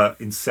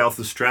 in South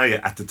Australia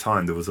at the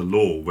time, there was a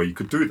law where you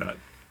could do that.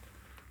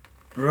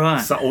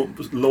 Right. Some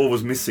law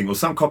was missing, or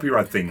some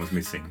copyright thing was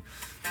missing.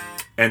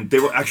 And they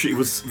were actually, it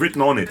was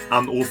written on it,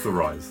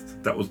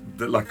 unauthorized.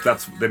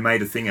 They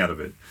made a thing out of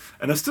it.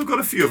 And I still got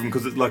a few of them,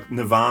 because it's like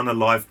Nirvana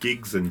live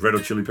gigs and Red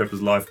Hot Chili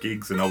Peppers live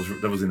gigs, and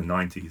that was in the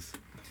 90s.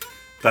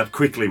 That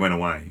quickly went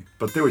away.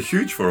 But they were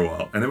huge for a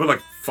while, and they were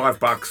like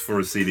 $5 for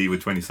a CD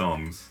with 20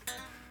 songs.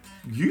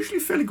 Usually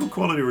fairly good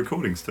quality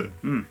recordings too.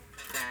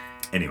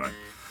 Anyway.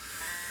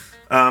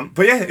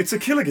 But yeah, it's a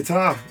killer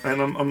guitar,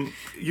 and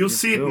you'll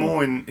see it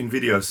more in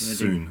videos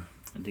soon.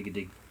 I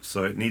dig.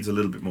 So it needs a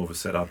little bit more of a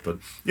setup, but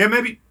yeah,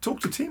 maybe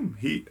talk to Tim.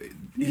 He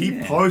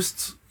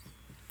posts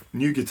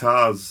new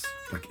guitars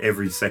like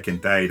every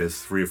second day. There's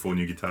 3 or 4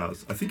 new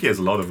guitars. I think he has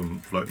a lot of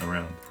them floating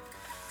around.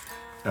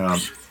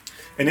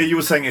 And then you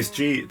were saying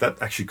SG, that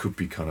actually could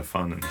be kind of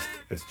fun in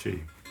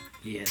SG.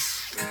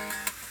 Yes.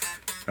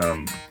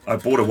 I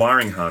bought a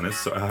wiring harness,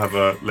 so I have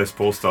a Les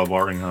Paul style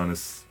wiring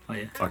harness. Oh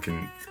yeah. I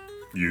can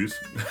use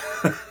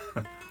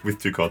with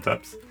 2 cold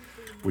taps,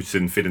 which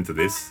didn't fit into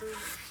this.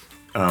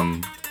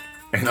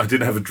 And I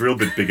didn't have a drill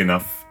bit big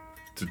enough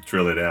to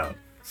drill it out,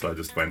 so I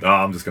just went,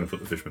 I'm just going to put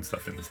the Fishman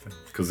stuff in this thing,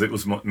 because it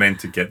was meant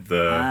to get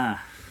the.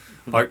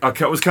 I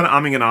was kind of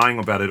umming and ahhing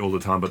about it all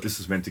the time, but this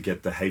is meant to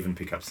get the Haven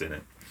pickups in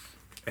it,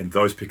 and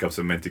those pickups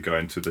are meant to go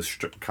into the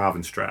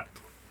Carvin Strat.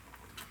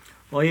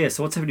 Oh yeah.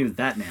 So what's happening with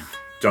that now?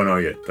 Don't know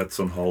yet. That's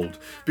on hold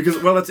because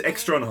it's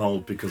extra on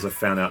hold because I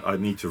found out I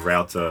need to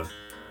router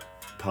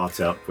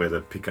parts out where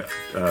the pickup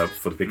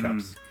for the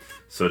pickups.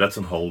 So that's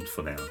on hold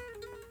for now.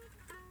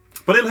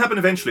 But it'll happen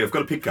eventually. I've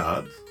got a pick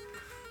guard.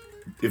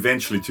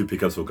 Eventually 2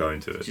 pickups will go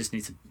into it. Just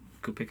need some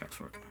good pickups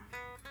for it.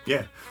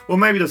 Yeah. Well,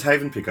 maybe there's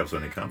Haven pickups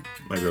when they come.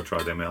 Maybe I'll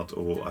try them out,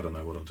 or I don't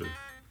know what I'll do.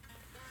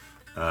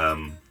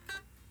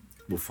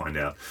 We'll find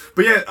out.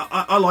 But yeah,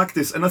 I like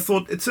this, and I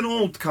thought it's an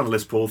old kind of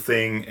Les Paul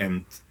thing,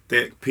 and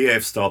they're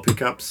PAF style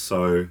pickups,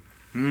 so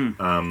maybe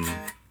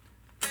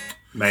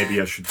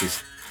I should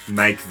just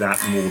make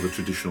that more the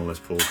traditional Les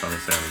Paul kind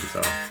of sounding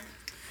guitar.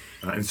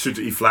 And it's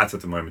to E flat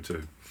at the moment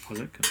too. Was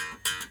it?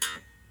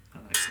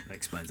 That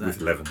explains that. With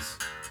 11s.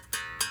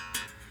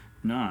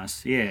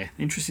 Nice. Yeah.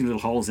 Interesting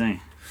little holes, eh?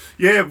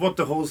 Yeah, what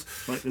the holes...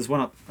 Like there's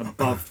one up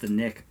above the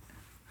neck,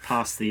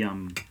 past the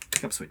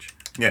pickup switch.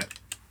 Yeah,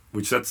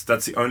 which that's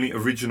the only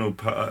original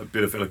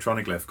bit of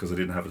electronic left because I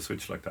didn't have a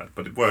switch like that.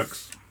 But it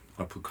works.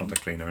 I put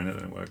contact cleaner in it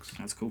and it works.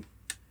 That's cool.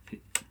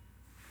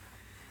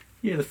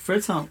 Yeah, the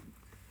frets aren't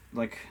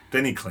like...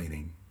 They need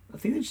cleaning. I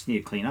think they just need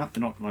to clean up.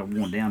 They're not like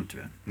worn down to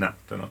it. No,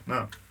 they're not.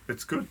 No,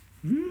 it's good.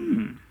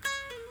 Mm.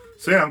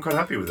 So yeah, I'm quite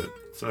happy with it.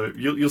 So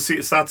you'll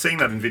start seeing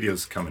that in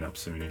videos coming up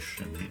soonish,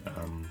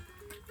 and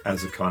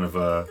as a kind of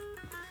a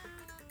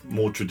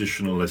more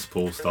traditional Les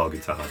Paul style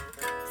guitar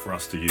for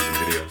us to use in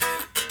videos.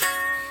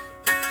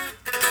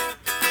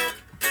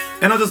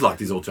 And I just like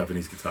these old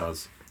Japanese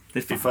guitars.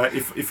 If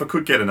I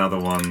could get another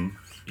one,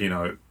 you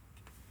know,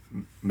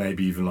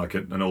 maybe even like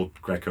an old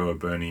Greco or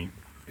Bernie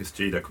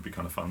SG, that could be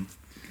kind of fun.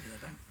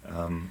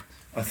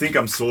 I think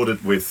I'm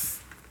sorted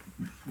with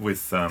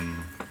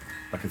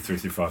like a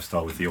 335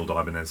 style with the old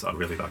Ibanez. I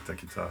really like that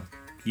guitar.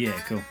 Yeah,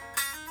 cool.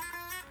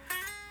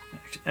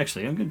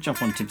 Actually, I'm going to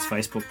jump on Tim's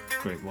Facebook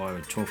group while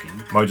we're talking.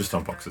 Mojo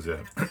Stomp boxes, yeah.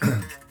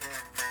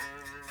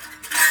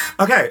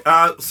 Okay,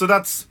 so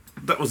that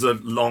was a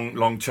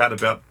long chat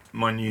about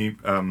my new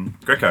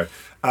Greco.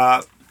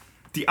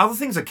 The other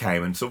things that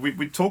came, and so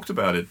we talked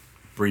about it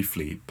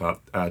briefly,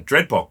 but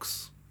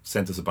Dreadbox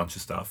sent us a bunch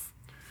of stuff.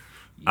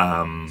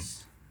 Yes.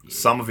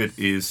 Some of it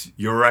is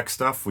Eurorack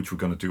stuff, which we're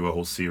going to do a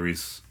whole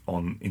series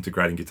on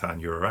integrating guitar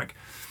and Eurorack.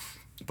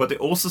 But they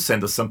also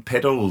sent us some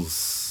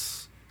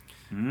pedals,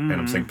 and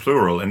I'm saying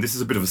plural. And this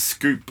is a bit of a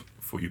scoop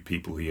for you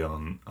people here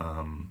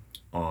on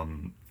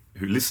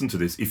who listen to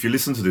this. If you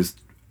listen to this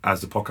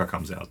as the podcast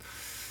comes out,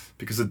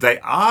 because the day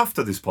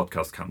after this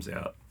podcast comes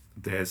out,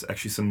 there's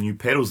actually some new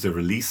pedals they're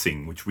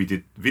releasing, which we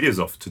did videos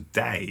of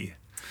today.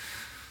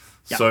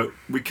 Yep. So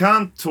we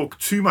can't talk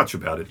too much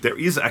about it. There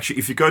is actually,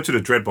 if you go to the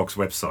Dreadbox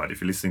website,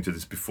 if you're listening to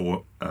this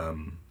before,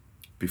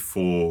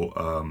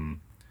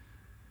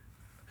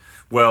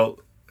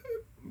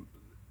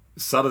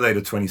 Saturday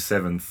the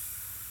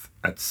 27th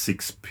at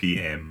 6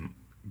 p.m.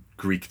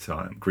 Greece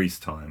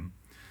time.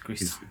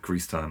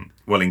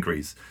 Well, in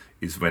Greece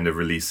is when they're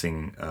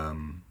releasing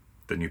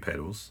the new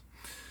pedals.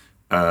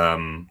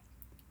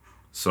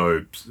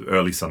 So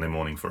early Sunday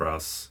morning for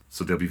us.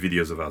 So there'll be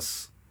videos of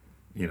us,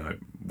 you know,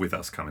 with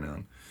us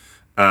coming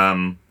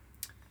on.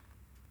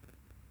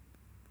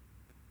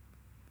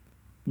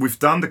 We've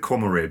done the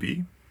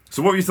Komorebi.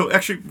 So what you thought,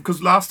 actually,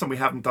 because last time we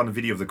haven't done a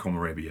video of the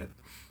Komorebi yet.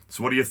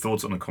 So what are your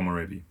thoughts on the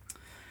Komorebi?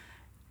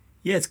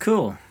 Yeah, it's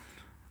cool.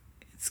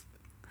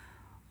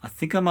 I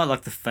think I might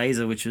like the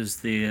phaser, which is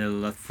the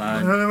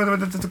Lathard.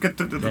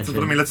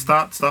 Let's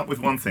start with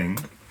one thing.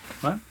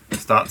 What?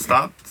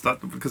 Start,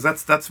 because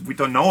that's we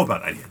don't know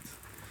about that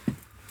yet.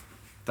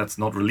 That's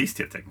not released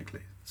yet,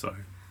 technically. So.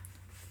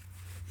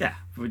 Yeah,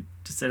 we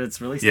just said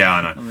it's released. Yeah,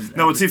 I know.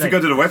 No, but see, if you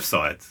go to the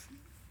website,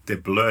 they're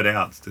blurred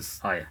out. There's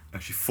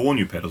actually 4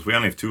 new pedals. We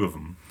only have 2 of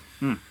them.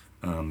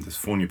 There's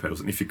 4 new pedals,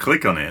 and if you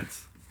click on it,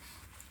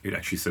 it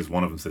actually says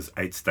one of them says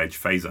 8-stage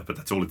phaser, but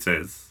that's all it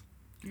says.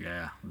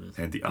 Yeah.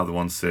 And the other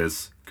one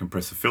says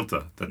compressor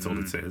filter. That's all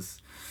it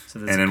says.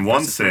 So and then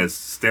one says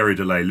stereo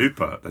delay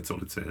looper. That's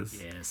all it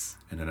says. Yes.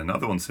 And then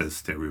another one says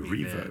stereo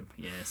reverb.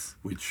 Yes.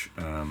 Which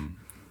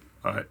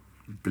I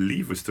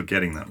believe we're still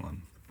getting that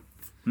one.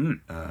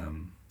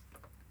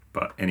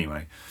 But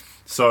anyway,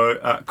 so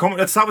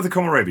let's start with the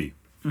Komorebi.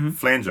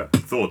 Flanger,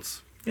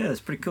 thoughts? Yeah,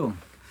 that's pretty cool.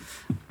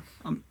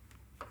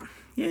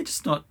 Yeah,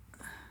 just not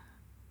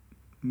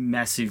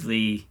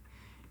massively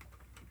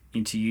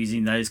into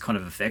using those kind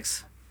of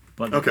effects.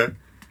 But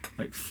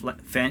like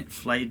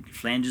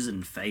flanges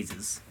and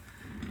phases,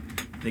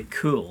 they're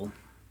cool,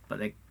 but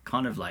they're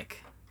kind of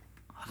like,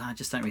 I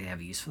just don't really have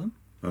a use for them.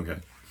 Okay.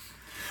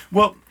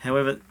 Well,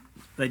 however,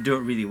 they do it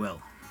really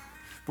well.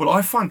 Well,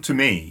 I find, to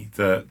me,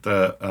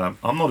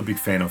 I'm not a big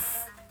fan of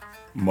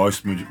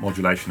most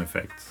modulation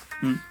effects,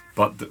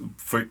 but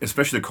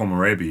especially the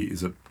Komorebi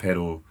is a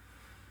pedal.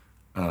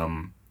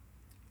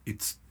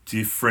 It's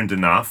different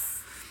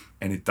enough,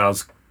 and it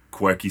does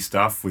quirky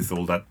stuff with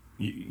all that,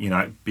 you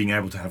know, being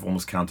able to have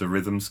almost counter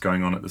rhythms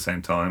going on at the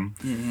same time.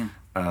 Yeah.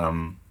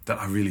 That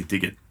I really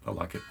dig it. I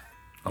like it.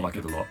 I like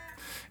it a lot,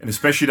 and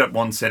especially that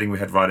one setting we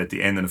had right at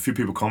the end, and a few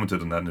people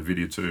commented on that in the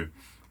video too,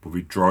 where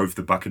we drove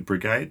the Bucket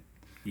Brigade.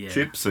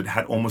 Chip, so it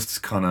had almost this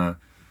kind of,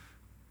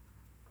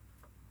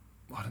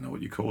 I don't know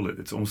what you call it.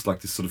 It's almost like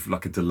this sort of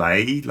like a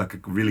delay, like a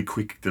really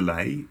quick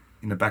delay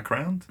in the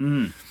background.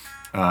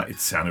 It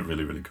sounded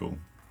really, really cool.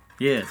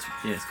 Yeah,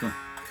 it's cool.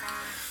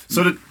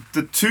 So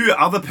the 2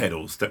 other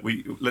pedals that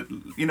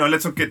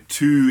let's not get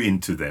too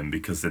into them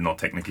because they're not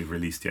technically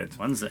released yet.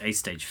 One's an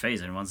 8-stage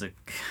phaser and one's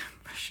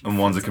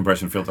a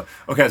compression filter.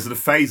 Okay, so the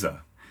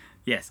phaser.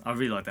 Yes, I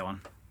really like that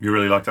one. You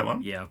really like that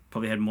one? Yeah, I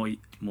probably had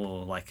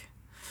more like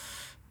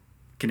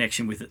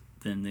connection with it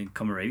than the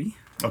Komorebi.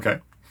 Okay.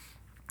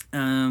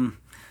 I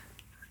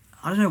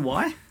don't know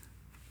why,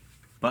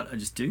 but I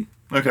just do.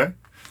 Okay.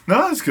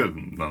 No, that's good.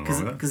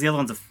 Because the other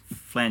one's a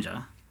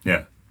flanger.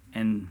 Yeah.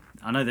 And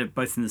I know they're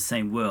both in the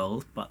same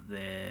world, but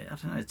I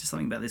don't know, it's just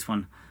something about this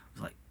one. It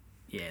was like,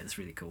 Yeah, that's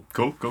really cool.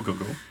 Cool.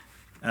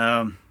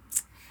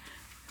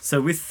 So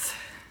with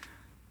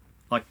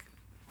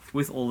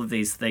all of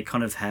these, they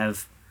kind of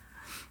have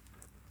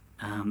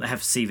they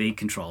have CV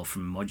control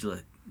from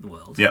Modular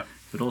World. Yeah.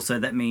 But also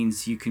that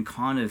means you can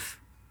kind of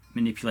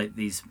manipulate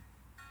these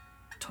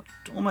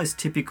almost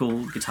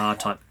typical guitar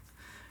type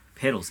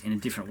pedals in a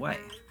different way.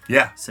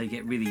 Yeah. So you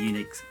get really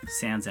unique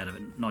sounds out of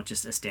it, not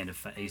just a standard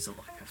phase or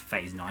like a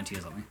phase 90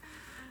 or something.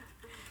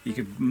 You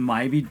could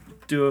maybe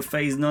do a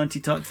phase 90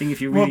 type thing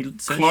if you really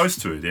close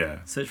to it,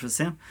 yeah. Search for the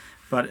sound,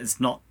 but it's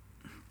not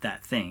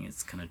that thing.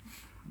 It's kind of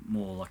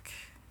more like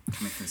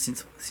coming from the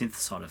synth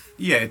side of.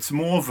 Yeah, it's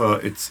more of a.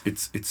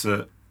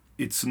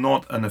 It's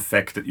not an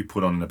effect that you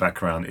put on in the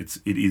background. It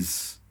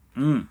is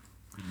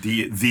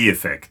the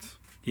effect.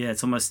 Yeah,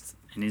 it's almost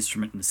an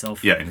instrument in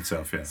itself. Yeah, in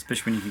itself. Yeah.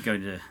 Especially when you can go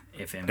to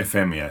FM.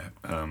 FM, yeah.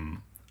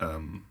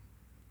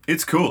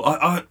 It's cool.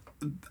 I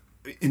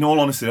in all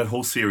honesty, that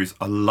whole series,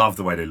 I love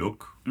the way they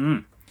look.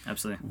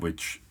 Absolutely.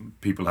 Which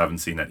people haven't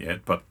seen that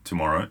yet, but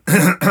tomorrow,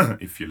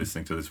 if you're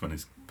listening to this when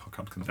this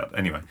podcast comes out,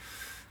 anyway,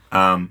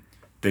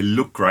 they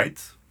look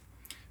great.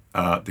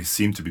 They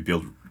seem to be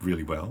built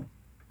really well.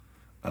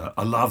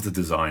 I love the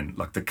design,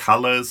 like the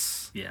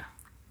colors. Yeah.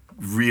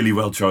 Really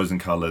well chosen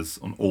colors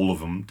on all of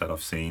them that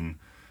I've seen.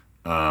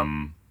 That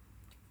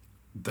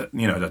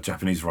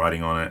Japanese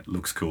writing on it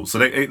looks cool. So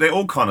they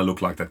all kind of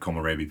look like that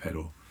Komorebi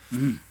pedal,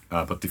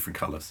 but different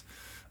colors.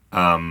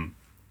 And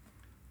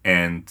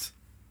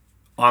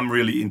I'm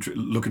really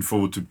looking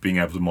forward to being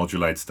able to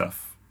modulate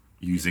stuff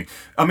using.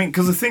 I mean,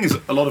 because the thing is,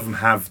 a lot of them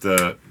have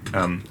the.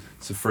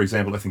 So, for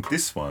example, I think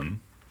this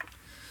one,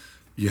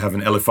 you have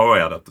an LFO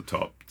out at the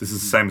top. This is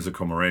the same as a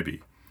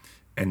Komorebi,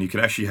 and you can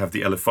actually have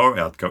the LFO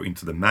out go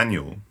into the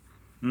manual,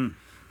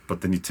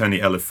 but then you turn the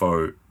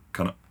LFO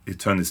you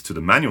turn this to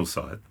the manual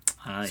side,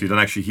 so you don't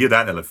actually hear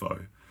that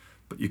LFO,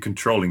 but you're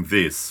controlling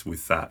this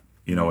with that.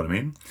 You know what I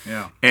mean?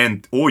 Yeah.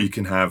 Or you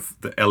can have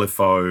the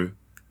LFO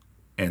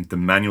and the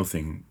manual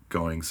thing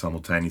going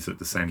simultaneously at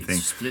the same thing.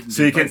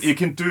 So you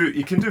can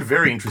do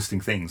very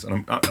interesting things,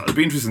 and it'd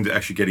be interesting to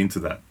actually get into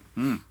that,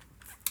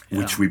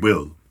 which we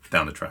will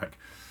down the track.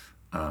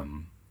 I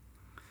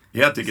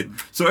dig it.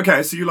 So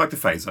so you like the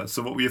phaser.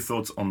 So what were your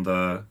thoughts on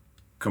the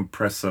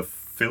compressor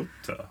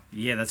filter?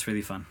 Yeah, that's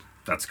really fun.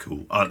 That's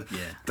cool.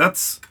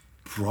 That's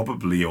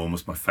probably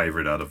almost my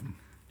favorite out of them.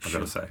 I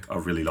gotta say, I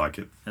really like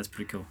it. That's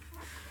pretty cool.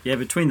 Yeah,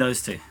 between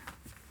those two,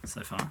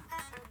 so far.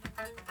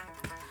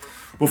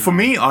 Well, for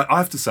me, I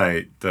have to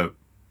say that.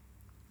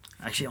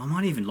 Actually, I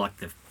might even like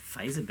the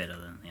phaser better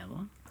than the other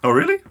one. Oh,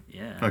 really?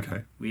 Yeah.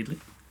 Okay. Weirdly.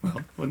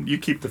 Well, you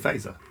keep the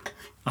phaser.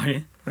 Oh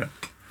yeah. Yeah.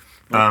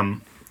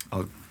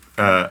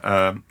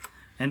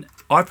 And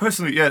I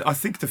personally, I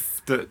think the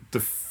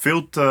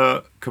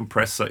filter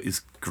compressor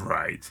is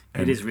great.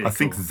 And it is really I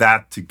think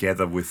that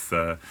together with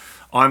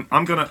I'm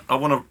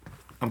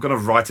gonna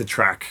write a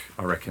track.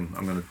 I reckon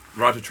I'm gonna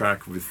write a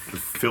track with the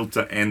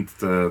filter and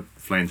the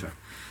flanger.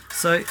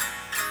 So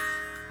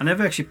I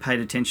never actually paid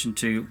attention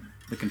to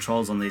the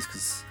controls on these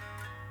because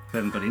we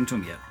haven't got into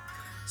them yet.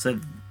 So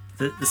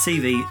the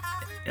CV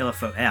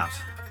LFO out,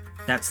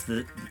 that's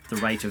the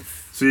rate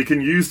of. So you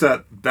can use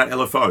that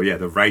LFO,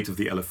 the rate of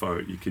the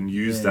LFO. You can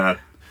use that.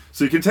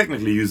 So you can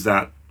technically use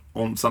that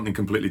on something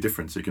completely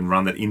different. So you can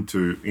run that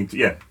into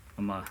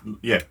on my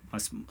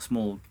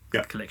small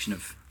collection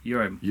of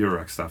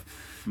Eurorack stuff.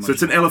 So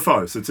it's an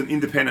LFO. So it's an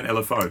independent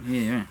LFO.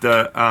 Yeah.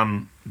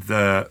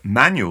 The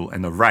manual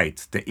and the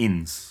rate, the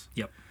ins.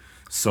 Yep.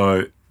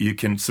 So you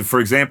can. So for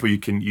example, you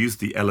can use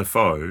the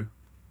LFO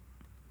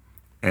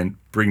and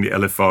bring the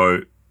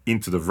LFO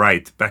into the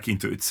rate back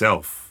into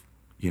itself.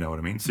 You know what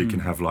I mean? So you can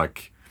have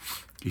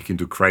you can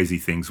do crazy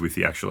things with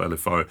the actual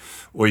LFO,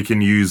 or you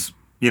can use.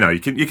 You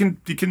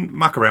can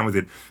muck around with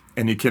it,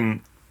 and you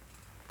can.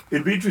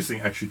 It'd be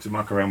interesting actually to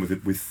muck around with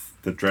it with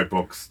the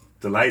Dreadbox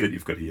delay that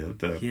you've got here,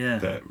 the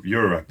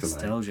Eurorack delay.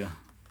 Nostalgia.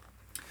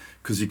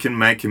 Because you can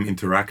make him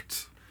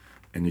interact,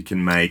 and you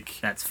can make.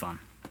 That's fun.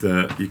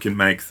 You can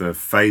make the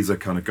phaser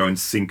kind of go in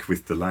sync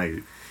with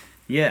delay.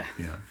 Yeah.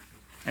 Yeah.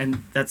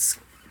 And that's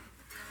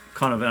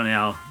kind of on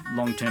our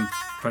long-term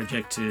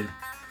project to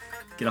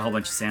get a whole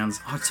bunch of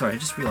sounds. Oh, sorry, I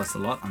just realised the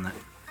light on that.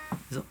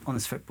 On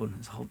this fretboard,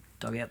 there's a whole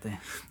dug out there.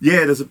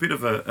 Yeah, there's a bit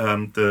of a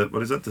the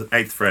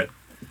 8th fret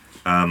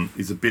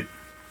is a bit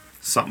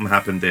something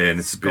happened there, and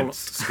it's a bit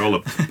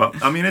scalloped.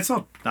 But I mean, it's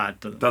not. No,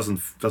 it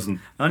doesn't.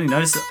 I only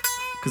noticed it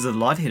because the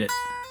light hit it.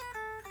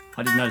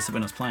 I didn't notice it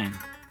when I was playing.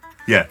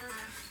 Yeah,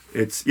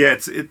 it's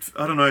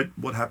I don't know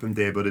what happened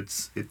there, but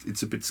it's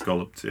a bit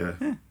scalloped. Yeah.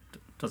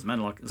 Doesn't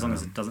matter, as long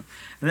as it doesn't.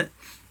 And that,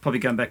 probably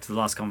going back to the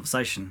last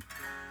conversation,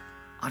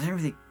 I don't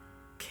really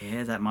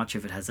care that much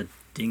if it has a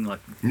ding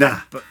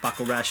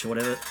buckle rash or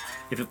whatever.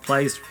 If it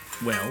plays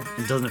well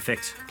and doesn't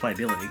affect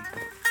playability,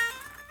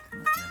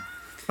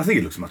 I think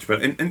it looks much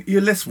better, and you're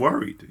less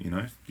worried. You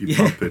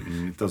bump it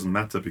and it doesn't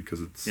matter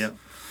because it's. Yeah.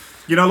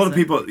 A lot of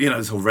people,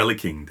 this whole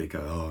relicking, they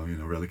go,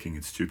 relicking,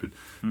 it's stupid.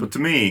 But to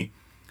me,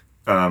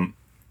 I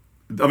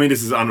mean,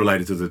 this is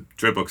unrelated to the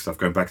Dreadbox stuff.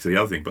 Going back to the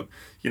other thing, but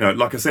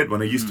like I said,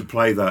 when I used to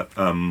play that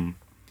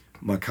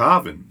my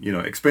carving. You know,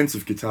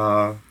 expensive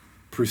guitar,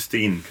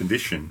 pristine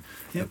condition.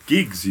 Yep. At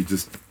gigs, you're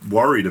just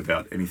worried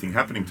about anything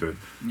happening to it.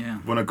 Yeah.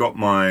 When I got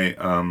my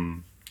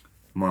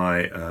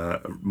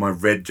my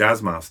Red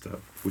Jazzmaster,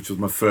 which was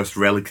my first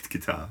relic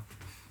guitar.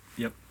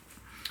 Yep.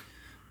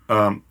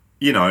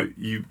 You know,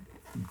 you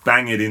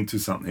bang it into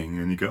something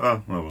and you go,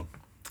 oh well.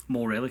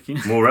 More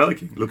relicking. More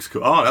relicking. Looks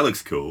cool. Oh, that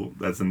looks cool.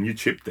 There's a new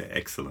chip there.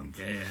 Excellent.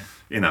 Yeah.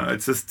 You know,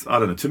 it's just, I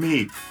don't know. To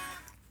me,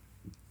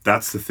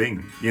 that's the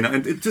thing. You know,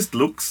 and it just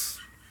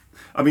looks...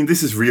 I mean,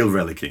 this is real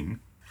relicking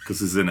because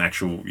this is an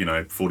actual,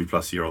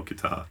 40-plus-year-old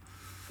guitar.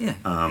 Yeah.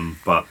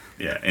 But,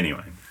 yeah,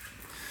 anyway.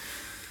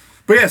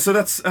 But, yeah, so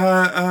that's...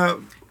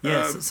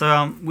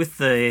 So with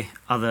the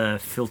other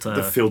filter...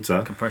 The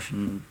filter.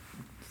 Compression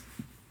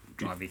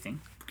drivey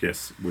thing.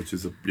 Yes, which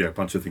is a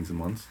bunch of things in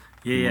one.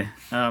 Yeah.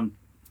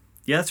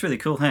 Yeah, that's really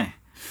cool, hey?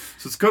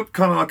 So it's got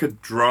kind of like a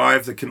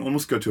drive that can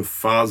almost go to a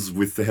fuzz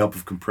with the help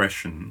of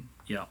compression.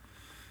 Yeah.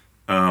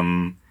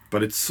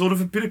 But it's sort of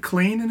a bit of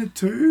clean in it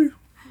too.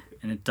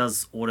 And it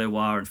does auto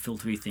wire and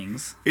filtery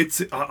things.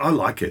 I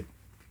like it.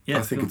 Yeah,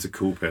 I think it's a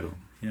cool pedal.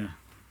 Yeah.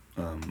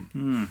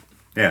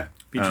 Yeah.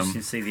 Be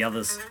interesting to see the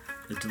others,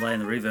 the delay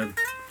and the reverb.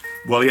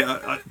 Well, yeah,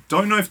 I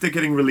don't know if they're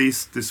getting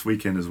released this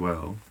weekend as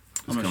well.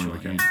 I'm not sure,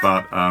 weekend.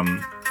 But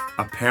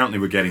apparently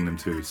we're getting them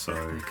too. So.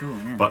 Cool,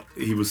 yeah. But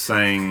he was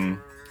saying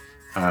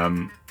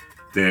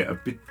they're a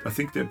bit. I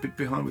think they're a bit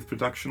behind with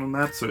production on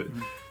that. So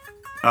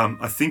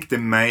I think they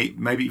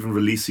maybe even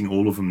releasing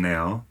all of them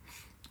now,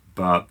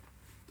 but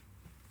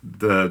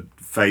the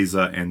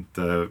phaser and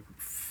the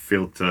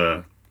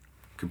filter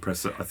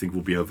compressor I think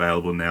will be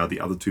available now.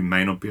 The other two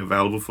may not be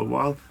available for a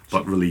while,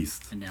 but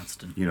released.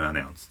 Announced.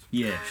 Announced.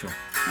 Yeah, sure.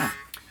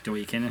 Do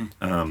what you can.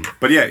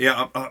 But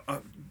yeah.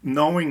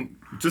 Knowing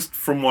just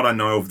from what I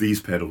know of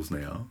these pedals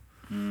now,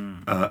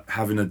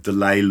 having a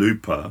delay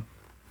looper,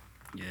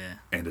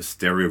 and a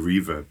stereo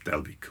reverb,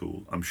 that'll be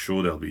cool. I'm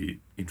sure there'll be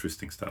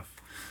interesting stuff.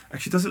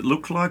 Actually, does it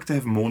look like they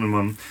have more than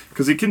one?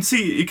 Because you can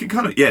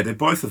kind of they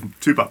both have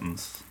 2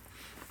 buttons.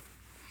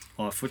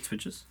 Oh, foot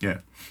switches.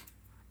 Yeah.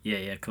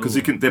 Yeah, cool.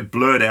 Because they're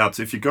blurred out.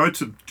 So if you go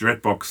to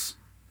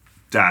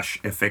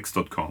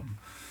Dreadbox-fx.com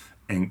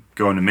and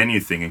go on the menu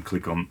thing and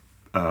click on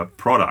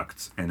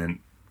products, and then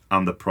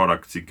under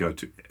products you go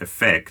to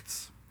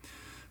effects,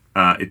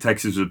 it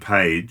takes you to the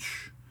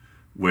page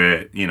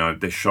where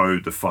they show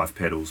the 5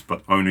 pedals,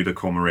 but only the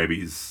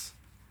Komorebi is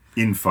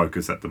in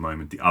focus at the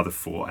moment. The other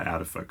 4 are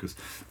out of focus.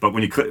 But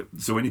when you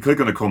click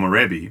on the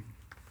Komorebi,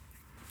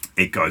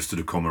 it goes to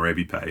the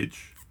Komorebi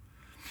page.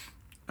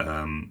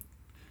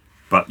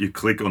 But you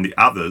click on the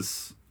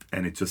others,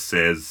 and it just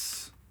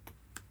says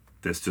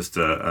there's just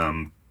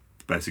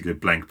basically a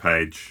blank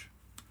page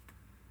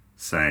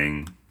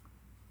saying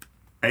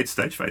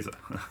 8-stage phaser.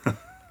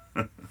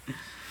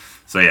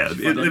 So yeah,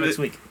 next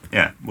week.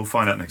 Yeah, we'll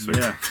find out next week.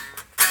 Yeah.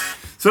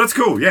 So that's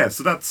cool. Yeah,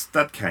 so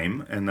that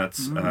came, and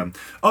that's the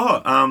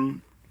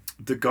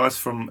guys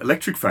from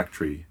Electric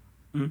Factory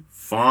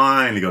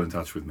finally got in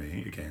touch with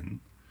me again,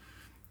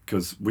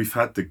 because we've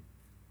had the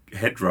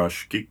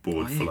Headrush gig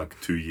board for like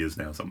 2 years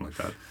now, something like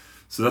that.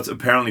 So that's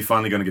apparently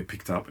finally going to get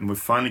picked up, and we're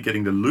finally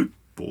getting the loop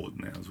board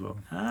now as well.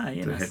 The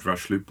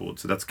Headrush loop board.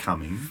 So that's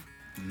coming.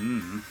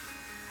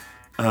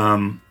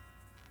 Can't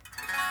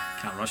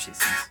rush these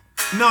things.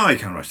 No, you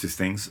can't rush these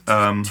things.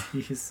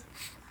 Jeez.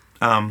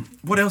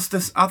 What else?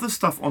 There's other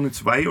stuff on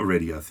its way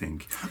already, I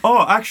think.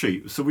 Oh,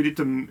 actually, so we did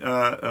the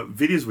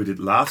videos we did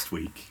last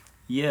week.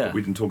 Yeah. That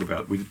we didn't talk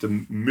about. We did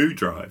the Mu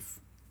Drive.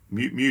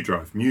 Mu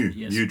Drive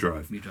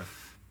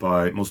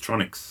by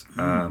Mostronics.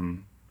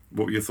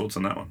 What were your thoughts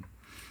on that one?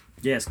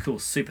 Yeah, it's cool.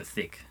 Super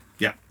thick.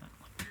 Yeah.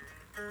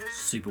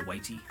 Super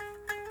weighty.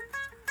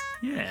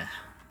 Yeah.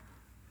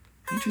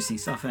 Interesting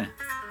stuff, eh?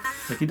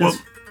 Like he does.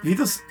 Well, he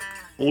does.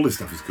 All this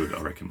stuff is good,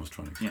 I reckon,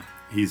 Mostronics. Yeah.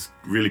 He's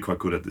really quite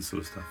good at this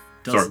sort of stuff.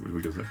 Sorry, what were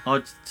we going to say? I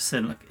just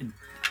said, like,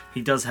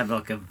 he does have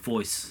like a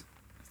voice.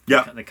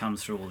 Yeah. That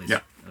comes through all these,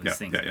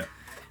 things. Yeah.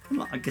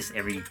 And I guess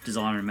every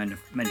designer and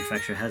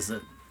manufacturer has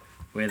it,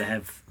 where they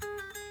have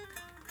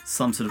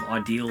some sort of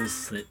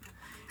ideals that,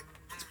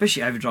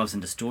 especially overdrives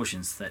and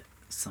distortions, that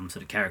some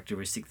sort of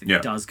characteristic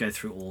that does go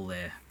through all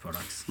their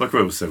products. Like we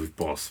always say with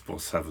Boss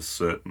have a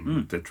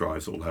certain, their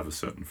drives all have a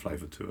certain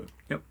flavour to it.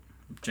 Yep.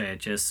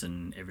 JHS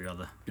and every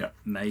other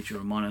major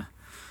or minor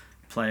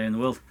player in the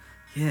world.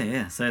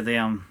 Yeah. So they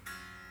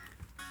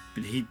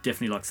but he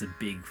definitely likes the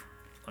big,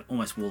 like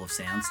almost wall of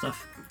sound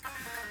stuff.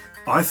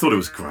 I thought it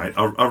was great.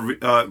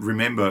 I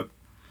remember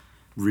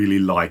really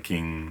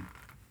liking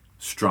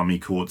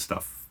strummy chord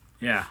stuff.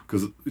 Yeah.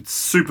 Because it's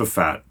super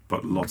fat,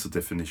 but lots of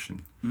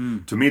definition.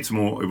 To me, it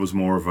was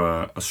more of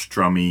a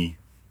strummy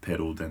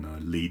pedal than a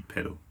lead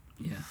pedal.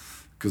 Yeah.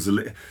 Because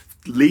the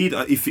lead,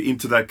 if you're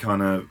into that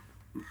kind of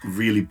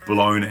really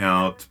blown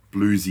out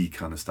bluesy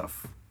kind of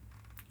stuff,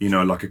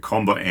 like a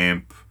combo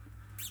amp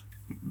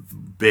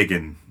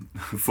begging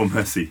for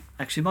mercy.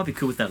 Actually, it might be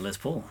cool with that Les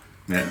Paul.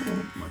 Yeah,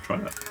 might try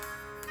that.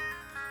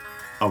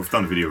 Oh, we've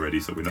done a video already,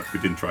 so we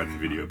didn't try it in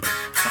video, but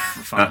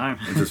for fun at home.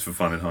 Just for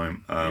fun at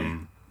home.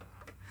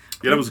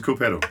 Yeah, that was a cool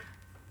pedal.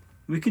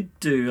 We could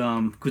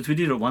do because we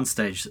did at one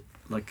stage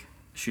like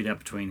shootout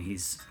between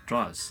his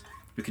drives.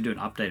 We could do an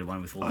updated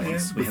one with all the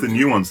ones with the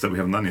new ones that we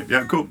haven't done yet.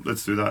 Yeah, cool.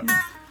 Let's do that.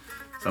 Yeah.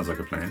 Sounds like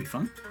a plan. Be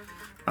fun.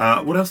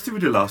 What else did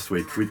we do last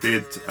week? We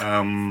did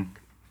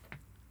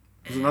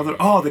there's another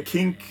the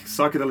Kink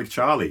Psychedelic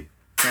Charlie.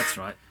 That's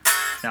right.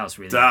 That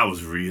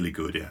was really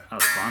good. Yeah, that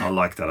was fun. I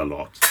liked that a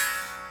lot.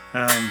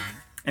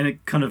 And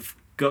it kind of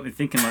got me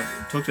thinking. Like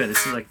we talked about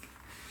this, like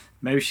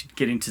maybe we should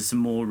get into some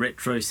more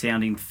retro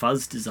sounding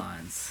fuzz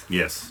designs.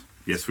 Yes,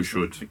 we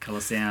should. The colour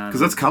sound.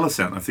 Because that's colour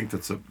sound. I think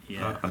that's a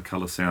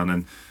colour sound,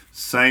 and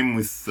same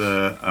with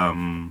the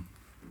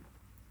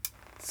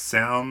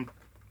Sound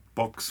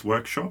Box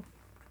Workshop,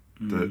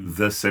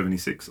 the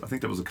 76. I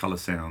think that was a colour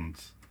sound.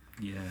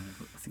 Yeah,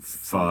 I think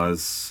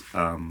fuzz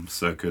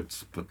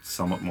circuit, but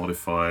somewhat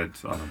modified.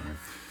 I don't know.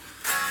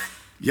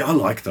 Yeah, I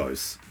like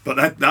those.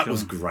 But that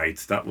was great.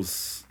 That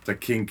was the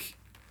Kink.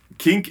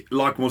 Kink,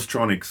 like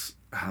Mostronics,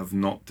 have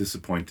not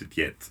disappointed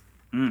yet.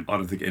 I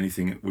don't think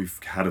anything we've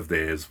had of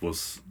theirs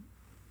was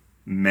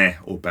meh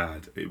or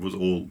bad. It was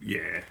all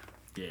yeah.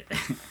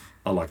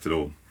 I liked it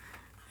all.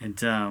 And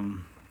can't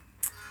remember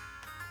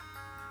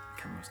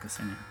what I was gonna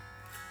say now.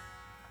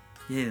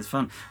 Yeah, it's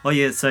fun. Oh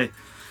yeah, so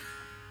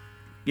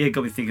yeah, it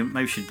got me thinking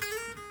maybe we should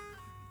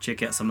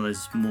check out some of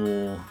those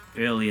more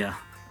earlier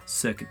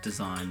circuit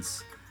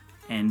designs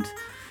and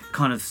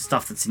kind of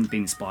stuff that's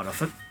been inspired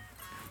off it.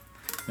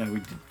 You know,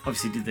 we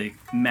obviously did the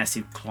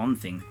massive Klon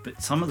thing,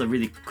 but some of the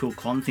really cool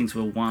Klon things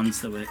were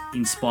ones that were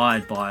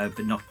inspired by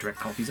but not direct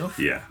copies of.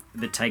 Yeah.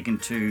 But taken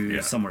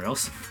to somewhere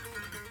else.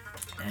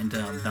 And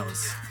that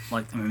was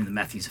like, I remember the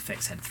Matthews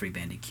Effects had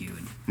 3-band EQ.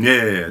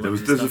 And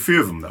there's a few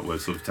of them that were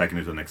sort of taken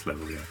it to the next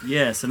level,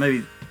 Yeah, so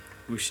maybe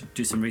we should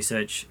do some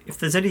research. If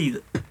there's any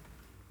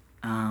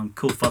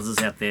cool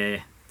fuzzers out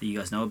there that you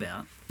guys know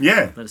about,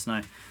 let us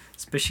know.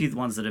 Especially the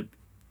ones that are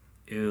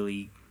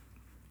early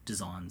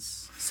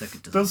designs,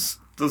 circuit designs.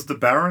 Does the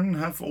Baron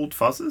have old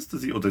fuzzers?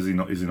 Does he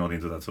not? Is he not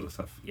into that sort of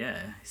stuff? Yeah,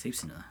 he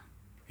seems into that.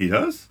 He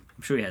does?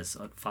 I'm sure he has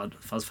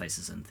fuzz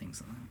faces and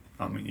things like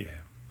that. I mean, yeah.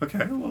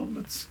 Okay, well,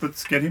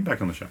 let's get him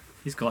back on the show.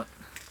 He's got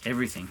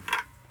everything.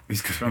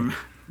 He's got from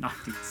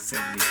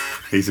 1970.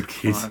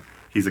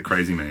 He's a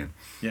crazy man.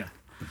 Yeah.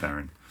 The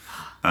Baron.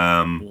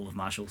 Wall of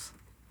Marshalls.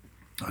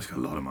 Oh, he's got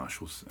a lot of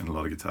Marshalls and a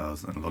lot of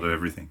guitars and a lot of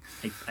everything.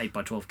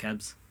 8x12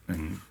 cabs.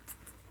 And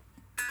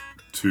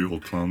 2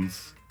 old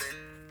Klons.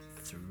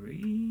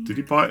 3. Did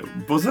he buy?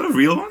 Was that a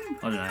real one?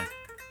 I don't know.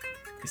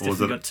 He's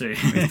definitely got 2.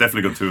 He's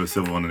definitely got 2, a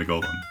silver one and a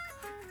gold one.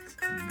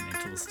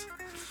 Mentalist.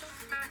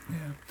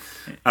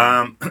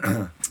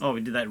 Yeah. We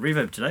did that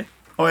reverb today.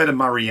 I had a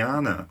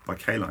Mariana by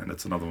K-Line.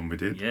 That's another one we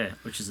did. Yeah,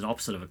 which is an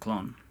opposite of a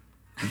Klon.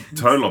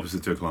 Total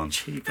opposite to a Klon.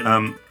 Cheap.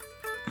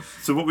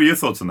 So what were your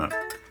thoughts on that?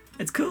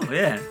 It's cool,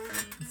 yeah.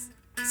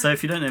 So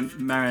if you don't know,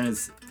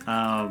 Mariana's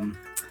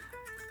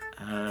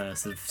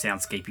sort of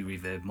soundscapey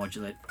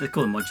reverb, they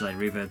call them modulated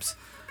reverbs,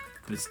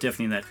 but it's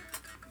definitely that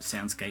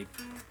soundscape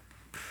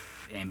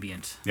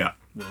ambient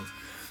world.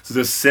 So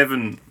there's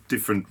 7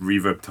 different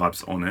reverb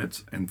types on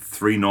it, and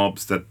 3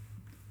 knobs that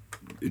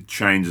it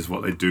changes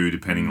what they do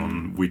depending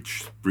on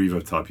which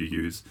reverb type you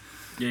use.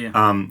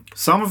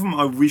 Some of them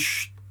I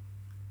wish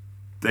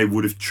they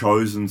would have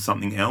chosen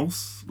something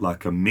else,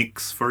 like a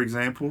mix, for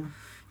example.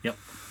 Yep.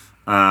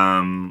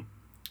 Some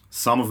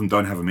of them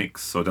don't have a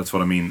mix, so that's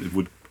what I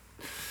mean.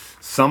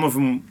 Some of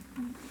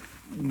them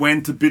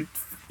went a bit,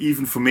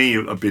 even for me,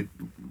 a bit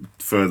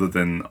further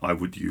than I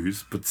would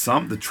use. But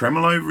the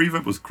tremolo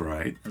reverb was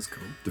great. That's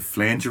cool. The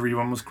flangery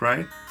one was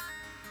great.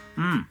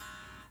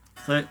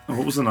 So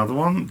what was another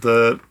one?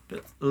 But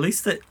at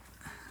least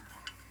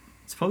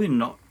it's probably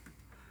not,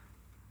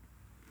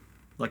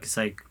 like I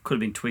say, could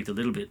have been tweaked a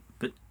little bit,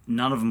 but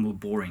none of them were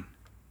boring.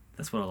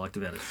 That's what I liked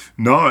about it.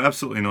 No,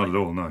 absolutely not at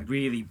all, no.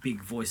 Really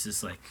big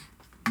voices, like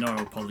no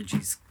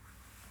apologies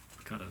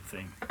kind of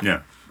thing.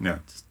 Yeah.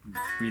 Just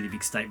really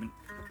big statement.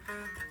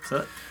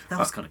 So that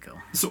was kind of cool.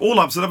 So all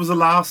up, so that was the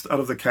last out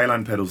of the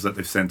K-Line pedals that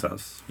they've sent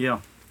us.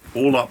 Yeah.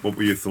 All up, what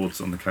were your thoughts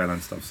on the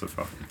K-Line stuff so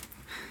far?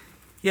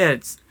 Yeah,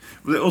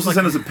 They also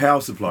sent us a power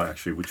supply,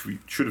 actually, which we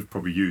should have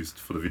probably used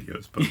for the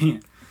videos. But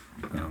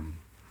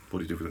what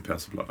do you do with the power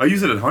supply? I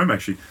use it at home,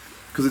 actually,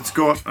 because it's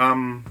got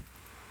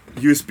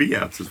USB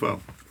outs as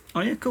well.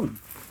 Oh, yeah, cool.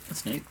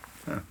 That's neat.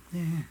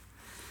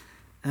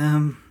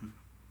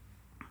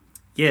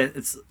 Yeah,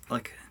 it's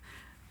like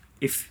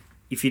if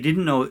you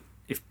didn't know it,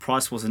 if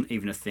price wasn't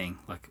even a thing,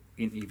 like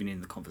even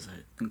in the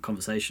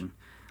conversation,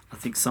 I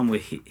think some were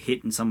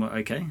hit and some were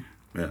okay.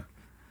 Yeah.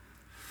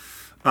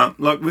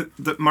 Like with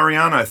the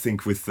Mariana, I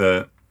think with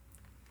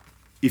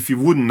if you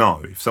wouldn't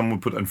know, if someone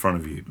would put it in front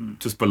of you,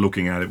 just by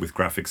looking at it with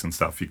graphics and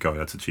stuff, you'd go,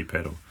 that's a cheap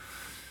pedal.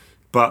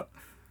 But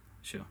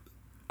sure,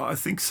 I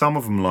think some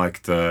of them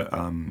like the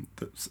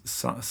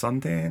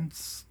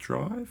Sundance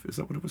Drive, is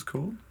that what it was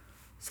called?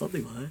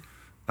 Something like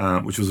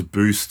that. Which was a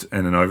boost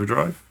and an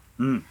overdrive.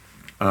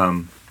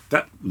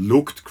 That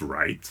looked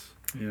great.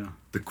 Yeah.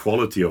 The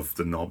quality of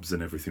the knobs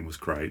and everything was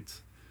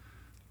great.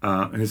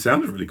 And it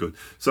sounded really good.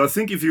 So I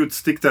think if you would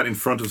stick that in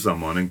front of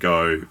someone and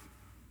go,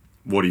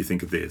 what do you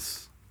think of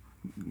this?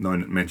 No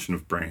mention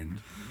of brand.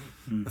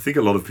 I think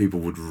a lot of people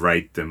would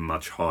rate them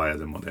much higher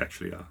than what they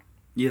actually are.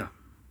 Yeah.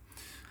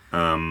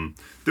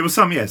 There were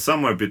some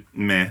were a bit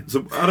meh.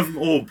 So out of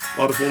all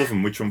of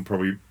them, which one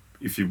probably,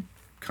 if you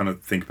kind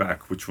of think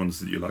back, which ones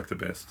did you like the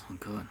best? Oh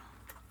God, I'm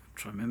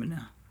trying to remember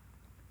now.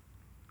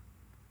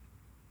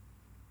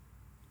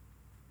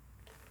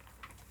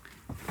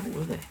 What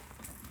were they?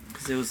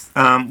 Because there was.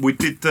 We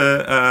did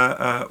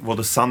the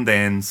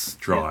Sundance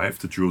drive,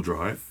 the dual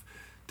drive,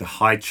 the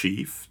High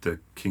Chief, the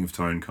King of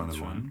Tone kind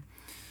of one.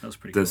 That was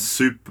pretty the cool.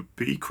 Super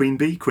Bee, Queen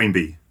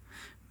Bee,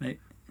 Mate.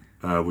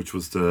 which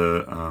was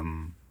the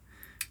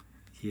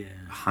Yeah.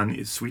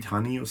 Sweet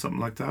Honey or something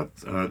like that.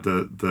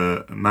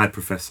 The Mad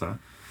Professor.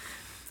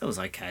 That was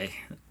okay.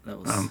 That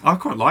was. I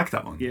quite liked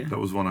that one. Yeah. That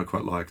was one I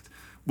quite liked.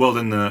 Well,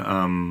 then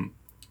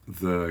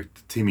the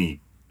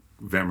Timmy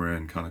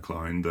Vamaran kind of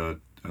clone, the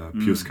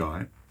Pure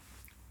Sky.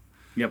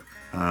 Yep.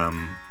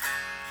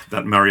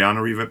 That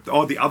Mariana reverb.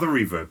 Oh, the other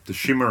reverb, the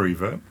Shimmer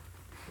reverb.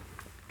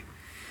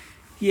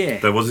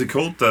 Yeah. What was it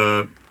called?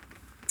 The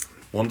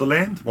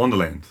Wonderland?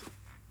 Wonderland.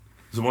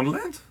 Is it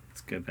Wonderland?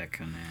 Let's go back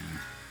on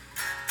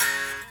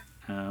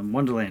now.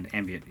 Wonderland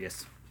Ambient,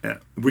 yes. Yeah.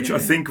 Which I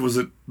think was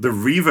the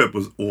reverb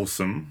was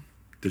awesome.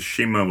 The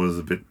shimmer was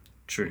a bit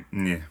True.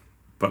 yeah.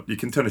 But you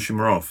can turn the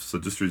shimmer off, so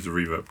just use the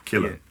reverb.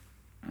 Killer.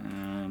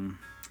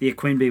 Yeah.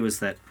 Queen Bee was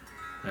that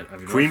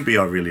overdrive. Queen Bee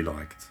I really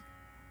liked.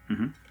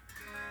 Mm-hmm.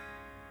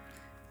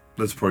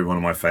 That's probably one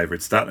of my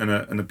favourites. That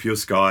and a Pure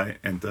Sky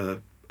and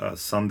the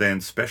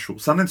Sundance Special.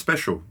 Sundance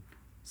Special.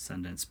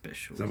 Sundance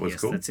Special. Is that what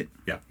it's called? That's it.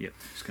 Yeah. Yep.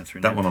 Just going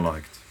through That now. one I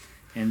liked.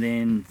 And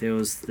then there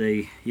was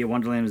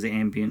Wonderland was the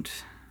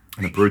ambient.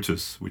 And the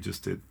Brutus we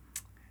just did.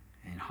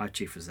 And High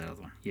Chief was that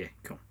other one. Yeah,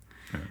 cool.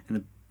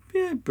 Yeah.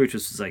 And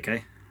Brutus was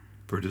okay.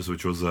 Brutus,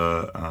 which was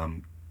a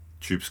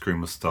Tube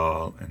Screamer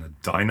style and a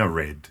Dyna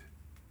Red.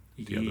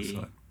 The other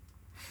side.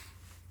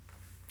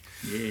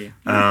 Yeah.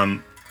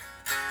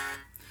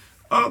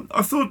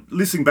 I thought,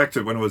 listening back to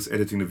it when I was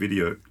editing the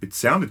video, it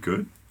sounded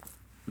good.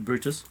 The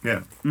Brutus.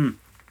 Yeah.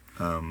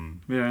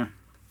 Yeah.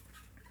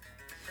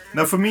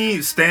 Now, for me,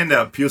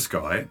 standout Pure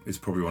Sky is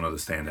probably one of the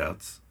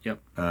standouts. Yep.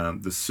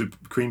 The Super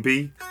Queen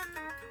Bee,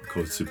 I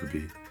call it Super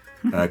Bee.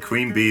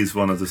 Queen Bee is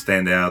one of the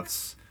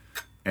standouts,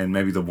 and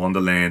maybe the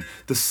Wonderland.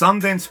 The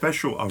Sundance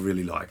Special I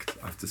really liked,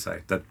 I have to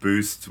say. That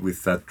boost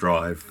with that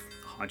drive.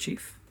 High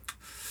Chief.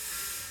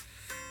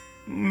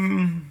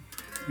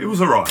 It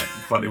was alright,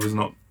 but it was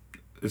not.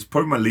 It's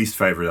probably my least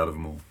favourite out of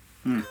them all.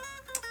 Yeah,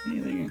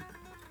 there you go.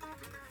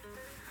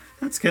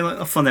 That's okay. Like,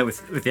 I find that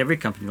with every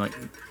company. Like,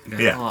 you go,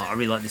 Yeah. oh, I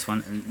really like this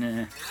one, and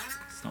nah,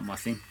 it's not my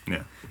thing.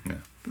 Yeah. But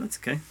that's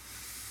okay.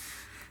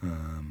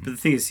 But the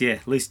thing is,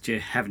 at least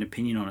you have an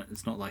opinion on it.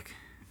 It's not like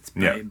it's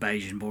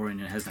beige and boring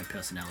and it has no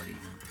personality.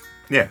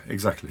 Yeah,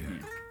 exactly.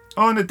 Yeah.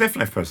 Oh, and it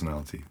definitely has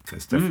personality.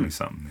 There's definitely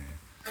something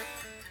there.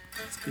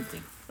 That's a good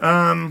thing.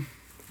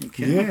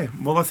 Okay. Yeah,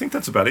 well, I think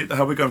that's about it.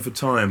 How are we going for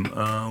time?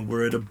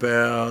 We're at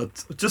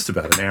just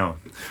about an hour.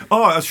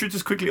 Oh, I should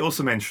just quickly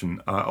also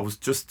mention,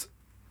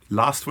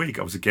 last week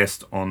I was a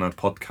guest on a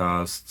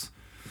podcast,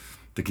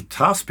 the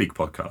Guitar Speak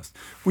podcast,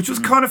 which was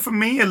kind of for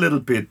me a little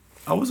bit,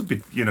 I was a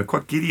bit,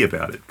 quite giddy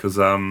about it because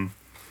I've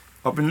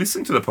been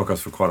listening to the podcast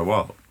for quite a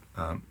while.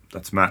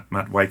 That's Matt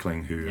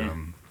Wakeling,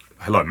 who,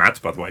 hello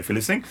Matt, by the way, if you're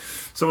listening.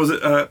 So it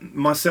was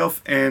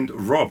myself and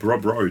Rob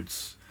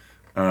Rhodes.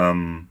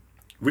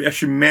 We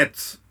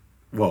actually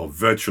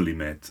virtually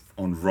met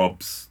on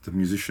the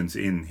musicians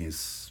in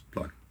his,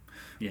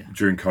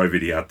 during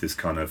COVID, he had this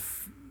kind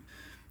of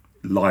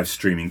live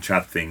streaming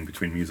chat thing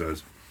between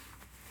musos.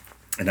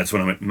 And that's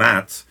when I met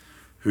Matt,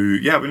 who,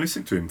 I've been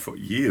listening to him for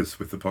years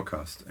with the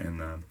podcast.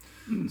 And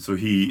so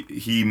he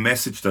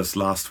messaged us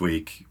last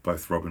week,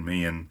 both Rob and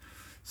me, and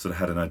sort of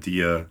had an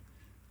idea.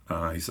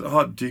 He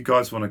said, do you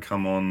guys want to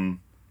come on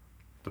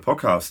the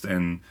podcast?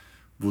 And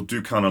we'll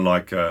do kind of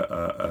like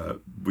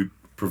we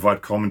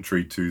provide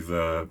commentary to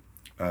the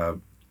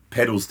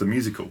Pedals, the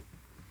musical.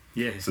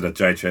 Yeah. So that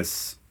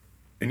JHS...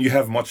 And you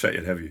haven't watched that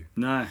yet, have you?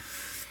 No.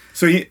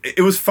 So it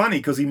was funny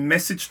because he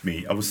messaged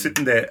me. I was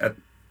sitting there at...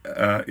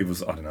 it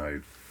was, I don't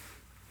know,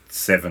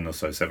 7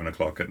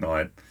 o'clock at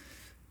night.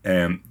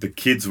 And the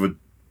kids were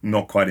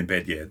not quite in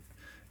bed yet.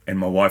 And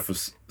my wife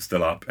was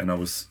still up. And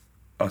I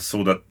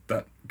saw that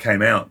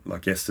came out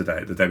like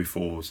yesterday, the day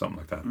before or something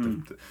like that.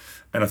 And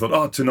I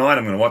thought, tonight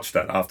I'm going to watch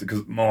that after,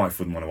 because my wife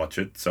wouldn't want to watch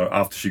it. So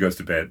after she goes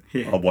to bed,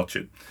 I'll watch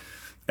it.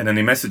 And then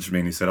he messaged me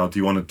and he said, do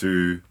you want to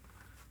do,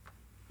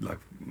 like,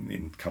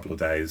 in a couple of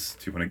days,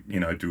 do you want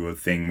to, do a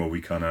thing where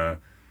we kind of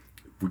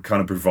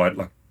provide,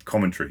 like,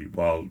 commentary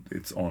while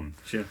it's on?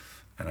 Sure.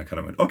 And I kind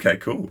of went, okay,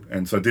 cool.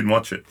 And so I didn't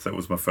watch it. So it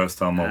was my first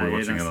time while we were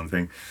watching nice. it on the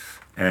thing.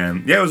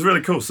 And it was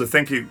really cool. So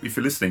thank you, if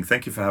you're listening,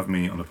 thank you for having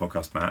me on the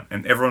podcast, Matt.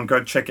 And everyone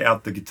go check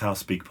out the Guitar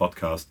Speak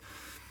podcast.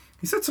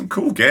 He said some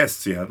cool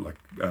guests. He had like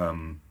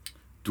Dweezil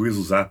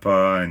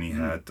Zappa, and he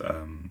had,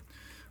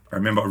 I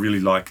remember I really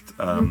liked,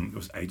 it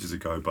was ages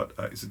ago, but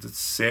is it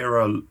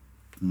Sarah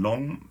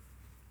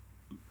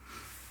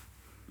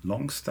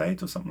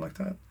Longstate or something like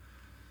that?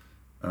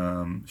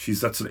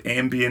 She's that sort of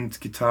ambient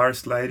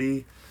guitarist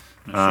lady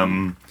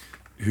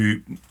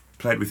who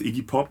played with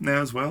Iggy Pop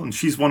now as well. And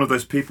she's one of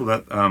those people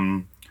that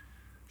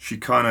she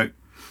kind of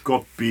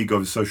got big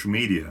over social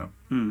media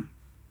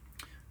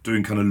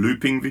doing kind of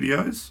looping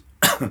videos.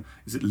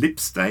 Is it Lip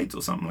State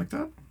or something like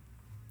that?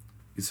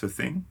 Is her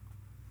thing?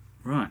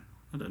 Right.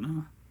 I don't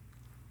know.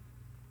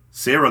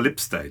 Sarah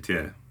Lipstate,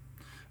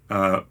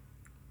 yeah.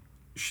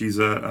 She's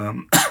a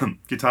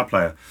guitar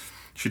player.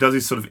 She does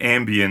these sort of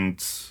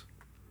ambient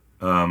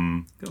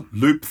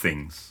loop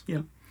things.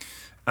 Yeah.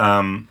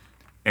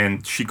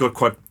 And she got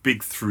quite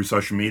big through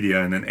social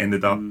media and then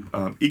ended up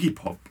Iggy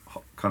Pop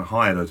kind of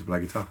hired her to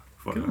play guitar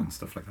for her and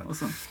stuff like that.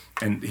 Awesome.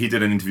 And he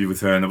did an interview with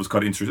her and it was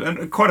quite interesting.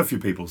 And quite a few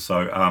people.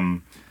 So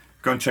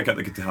go and check out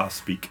the Guitar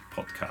Speak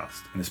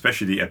podcast. And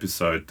especially the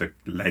episode, the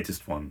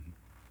latest one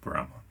where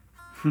I'm on.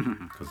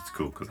 Because it's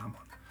cool because I'm on.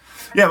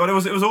 Yeah, but it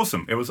was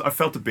awesome. I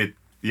felt a bit,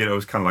 it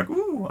was kind of like,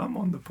 ooh, I'm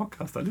on the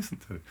podcast I listen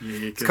to.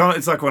 Yeah,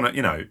 it's like when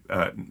I,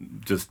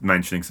 just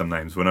mentioning some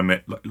names, when I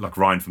met like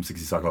Ryan from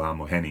 60 Cycle Arm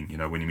or Henning,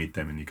 when you meet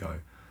them and you go,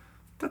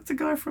 that's a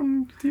guy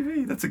from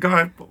TV. That's a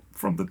guy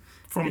from the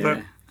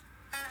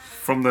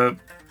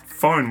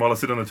phone while I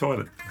sit on the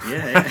toilet.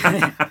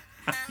 Yeah.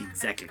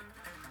 Exactly.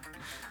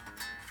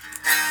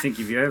 Think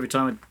if you're every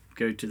time I'd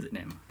go to the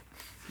name.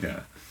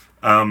 Yeah.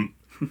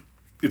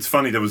 It's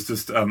funny, there was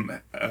just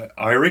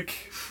Eirik,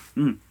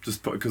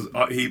 just because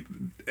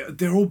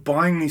they're all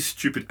buying these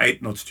stupid,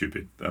 not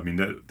stupid, I mean,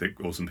 they're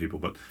awesome people,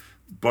 but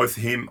both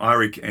him,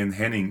 Eirik and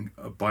Henning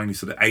are buying these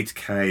sort of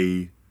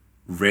 8K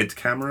red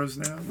cameras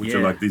now, which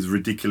are like these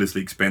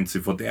ridiculously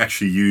expensive, what they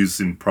actually use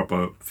in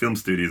proper film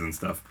studios and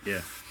stuff.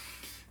 Yeah.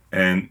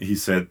 And he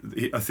said,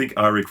 I think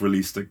Eirik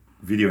released a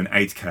video in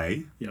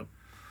 8K. Yep.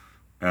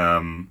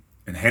 And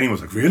Henning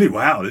was like, really?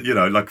 Wow.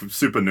 Like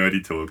super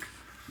nerdy talk.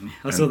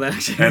 I saw that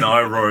actually. And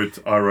I wrote,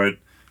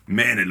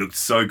 man, it looked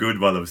so good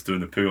while I was doing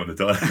the poo on the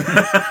toilet.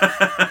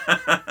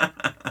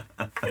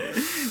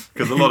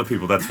 Because a lot of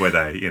people, that's where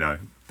they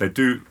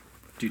do.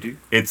 Do.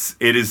 It's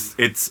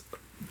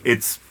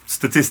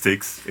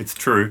statistics. It's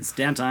true. It's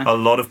downtime. A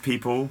lot of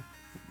people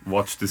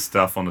watch this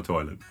stuff on the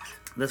toilet.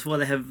 That's why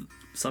they have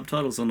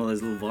subtitles on all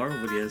those little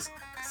viral videos.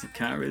 Because you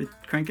can't really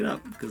crank it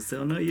up because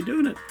they'll know you're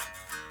doing it.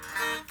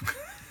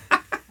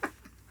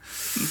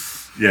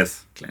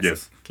 Yes. Classic.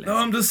 Yes. Classic. No,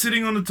 I'm just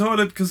sitting on the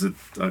toilet because it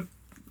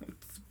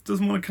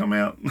doesn't want to come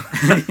out.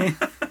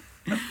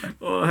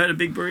 Oh, I had a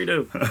big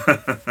burrito.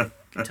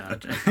 Guitar.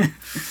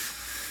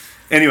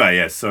 Anyway,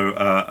 yeah. So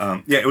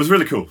it was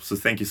really cool. So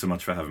thank you so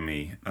much for having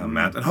me,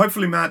 Matt. And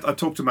hopefully, Matt, I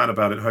talked to Matt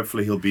about it.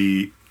 Hopefully, he'll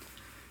be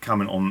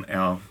coming on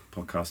our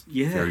podcast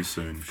very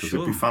soon because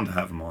it'd be fun to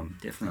have him on.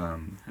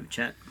 Definitely. Have a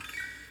chat.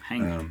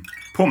 Hang.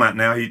 Poor Matt.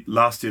 Now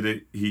last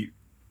year he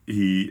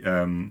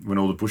when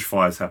all the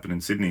bushfires happened in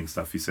Sydney and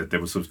stuff, he said they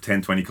were sort of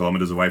 10-20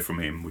 kilometers away from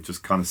him, which is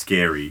kind of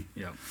scary.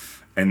 Yeah.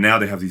 And now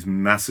they have these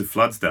massive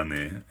floods down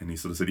there, and he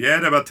sort of said, yeah,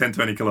 they're about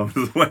 10-20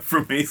 kilometers away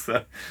from me.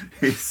 So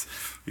he's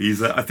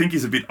I think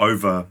he's a bit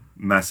over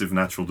massive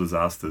natural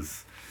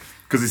disasters,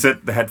 because he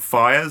said they had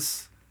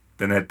fires,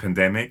 then they had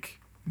pandemic,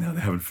 now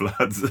they're having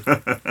floods.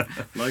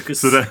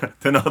 Locusts. So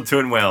they're not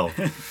doing well.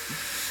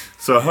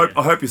 So I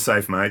hope you're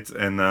safe, mate,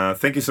 and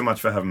thank you so much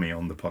for having me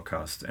on the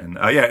podcast, and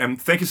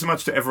and thank you so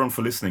much to everyone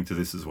for listening to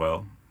this as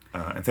well,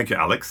 and thank you,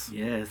 Alex.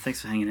 Yeah,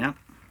 thanks for hanging out.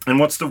 And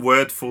what's the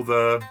word for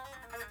the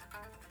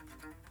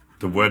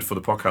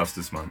podcast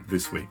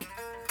this week?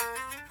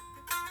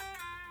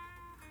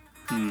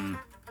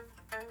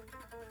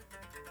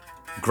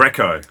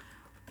 Greco. I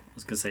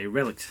was gonna say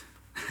relict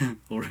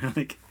or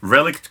relic.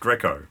 Relict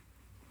Greco.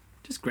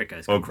 Just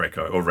Greco's. Or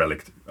Greco or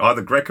relict.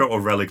 Either Greco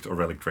or relict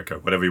Greco,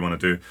 whatever you want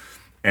to do.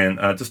 And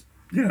just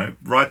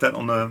write that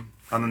on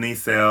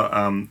underneath our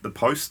the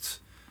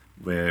post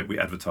where we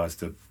advertise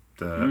the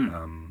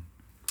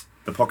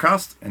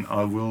podcast, and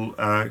I will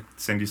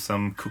send you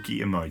some cookie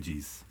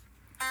emojis.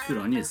 Good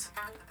on yous.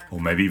 Or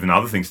maybe even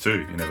other things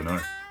too. You never know.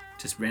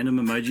 Just random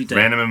emoji data.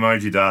 Random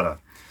emoji data.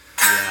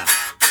 Yeah.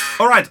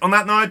 All right. On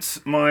that note,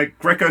 my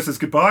Greco says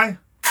goodbye,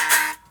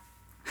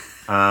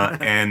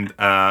 and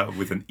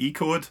with an E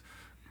chord.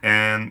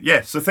 And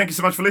so thank you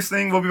so much for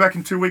listening. We'll be back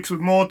in 2 weeks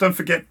with more. Don't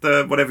forget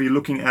whatever you're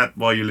looking at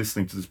while you're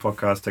listening to this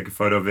podcast, take a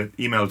photo of it.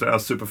 Email it to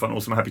us,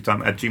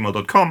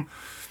 superfunawesomehappytime@gmail.com.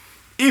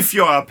 If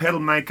you're a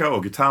pedal maker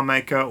or guitar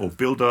maker or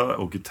builder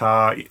or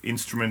guitar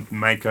instrument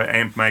maker,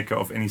 amp maker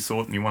of any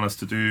sort, and you want us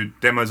to do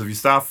demos of your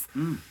stuff,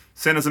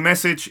 send us a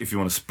message. If you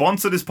want to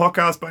sponsor this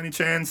podcast by any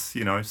chance,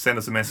 send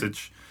us a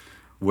message.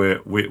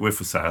 We're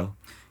for sale.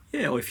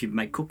 Yeah, or if you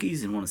make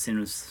cookies and want to send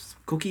us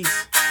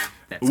cookies.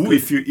 Ooh,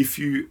 if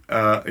you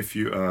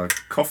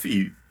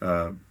coffee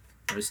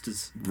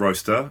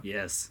roaster,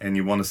 yes, and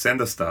you want to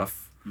send us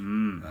stuff,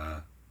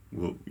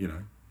 we'll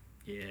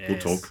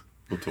talk.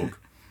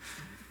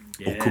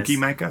 Yes. Or cookie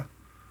maker.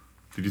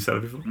 Did you say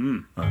that before?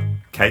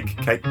 Cake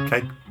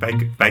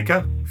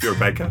baker. If you're a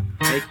baker.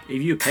 Are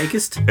you a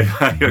cakeist?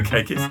 You're a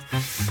cakeist.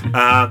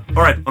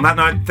 All right. On that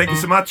note, thank you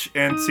so much,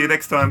 and see you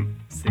next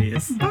time. See you.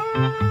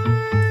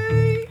 Bye.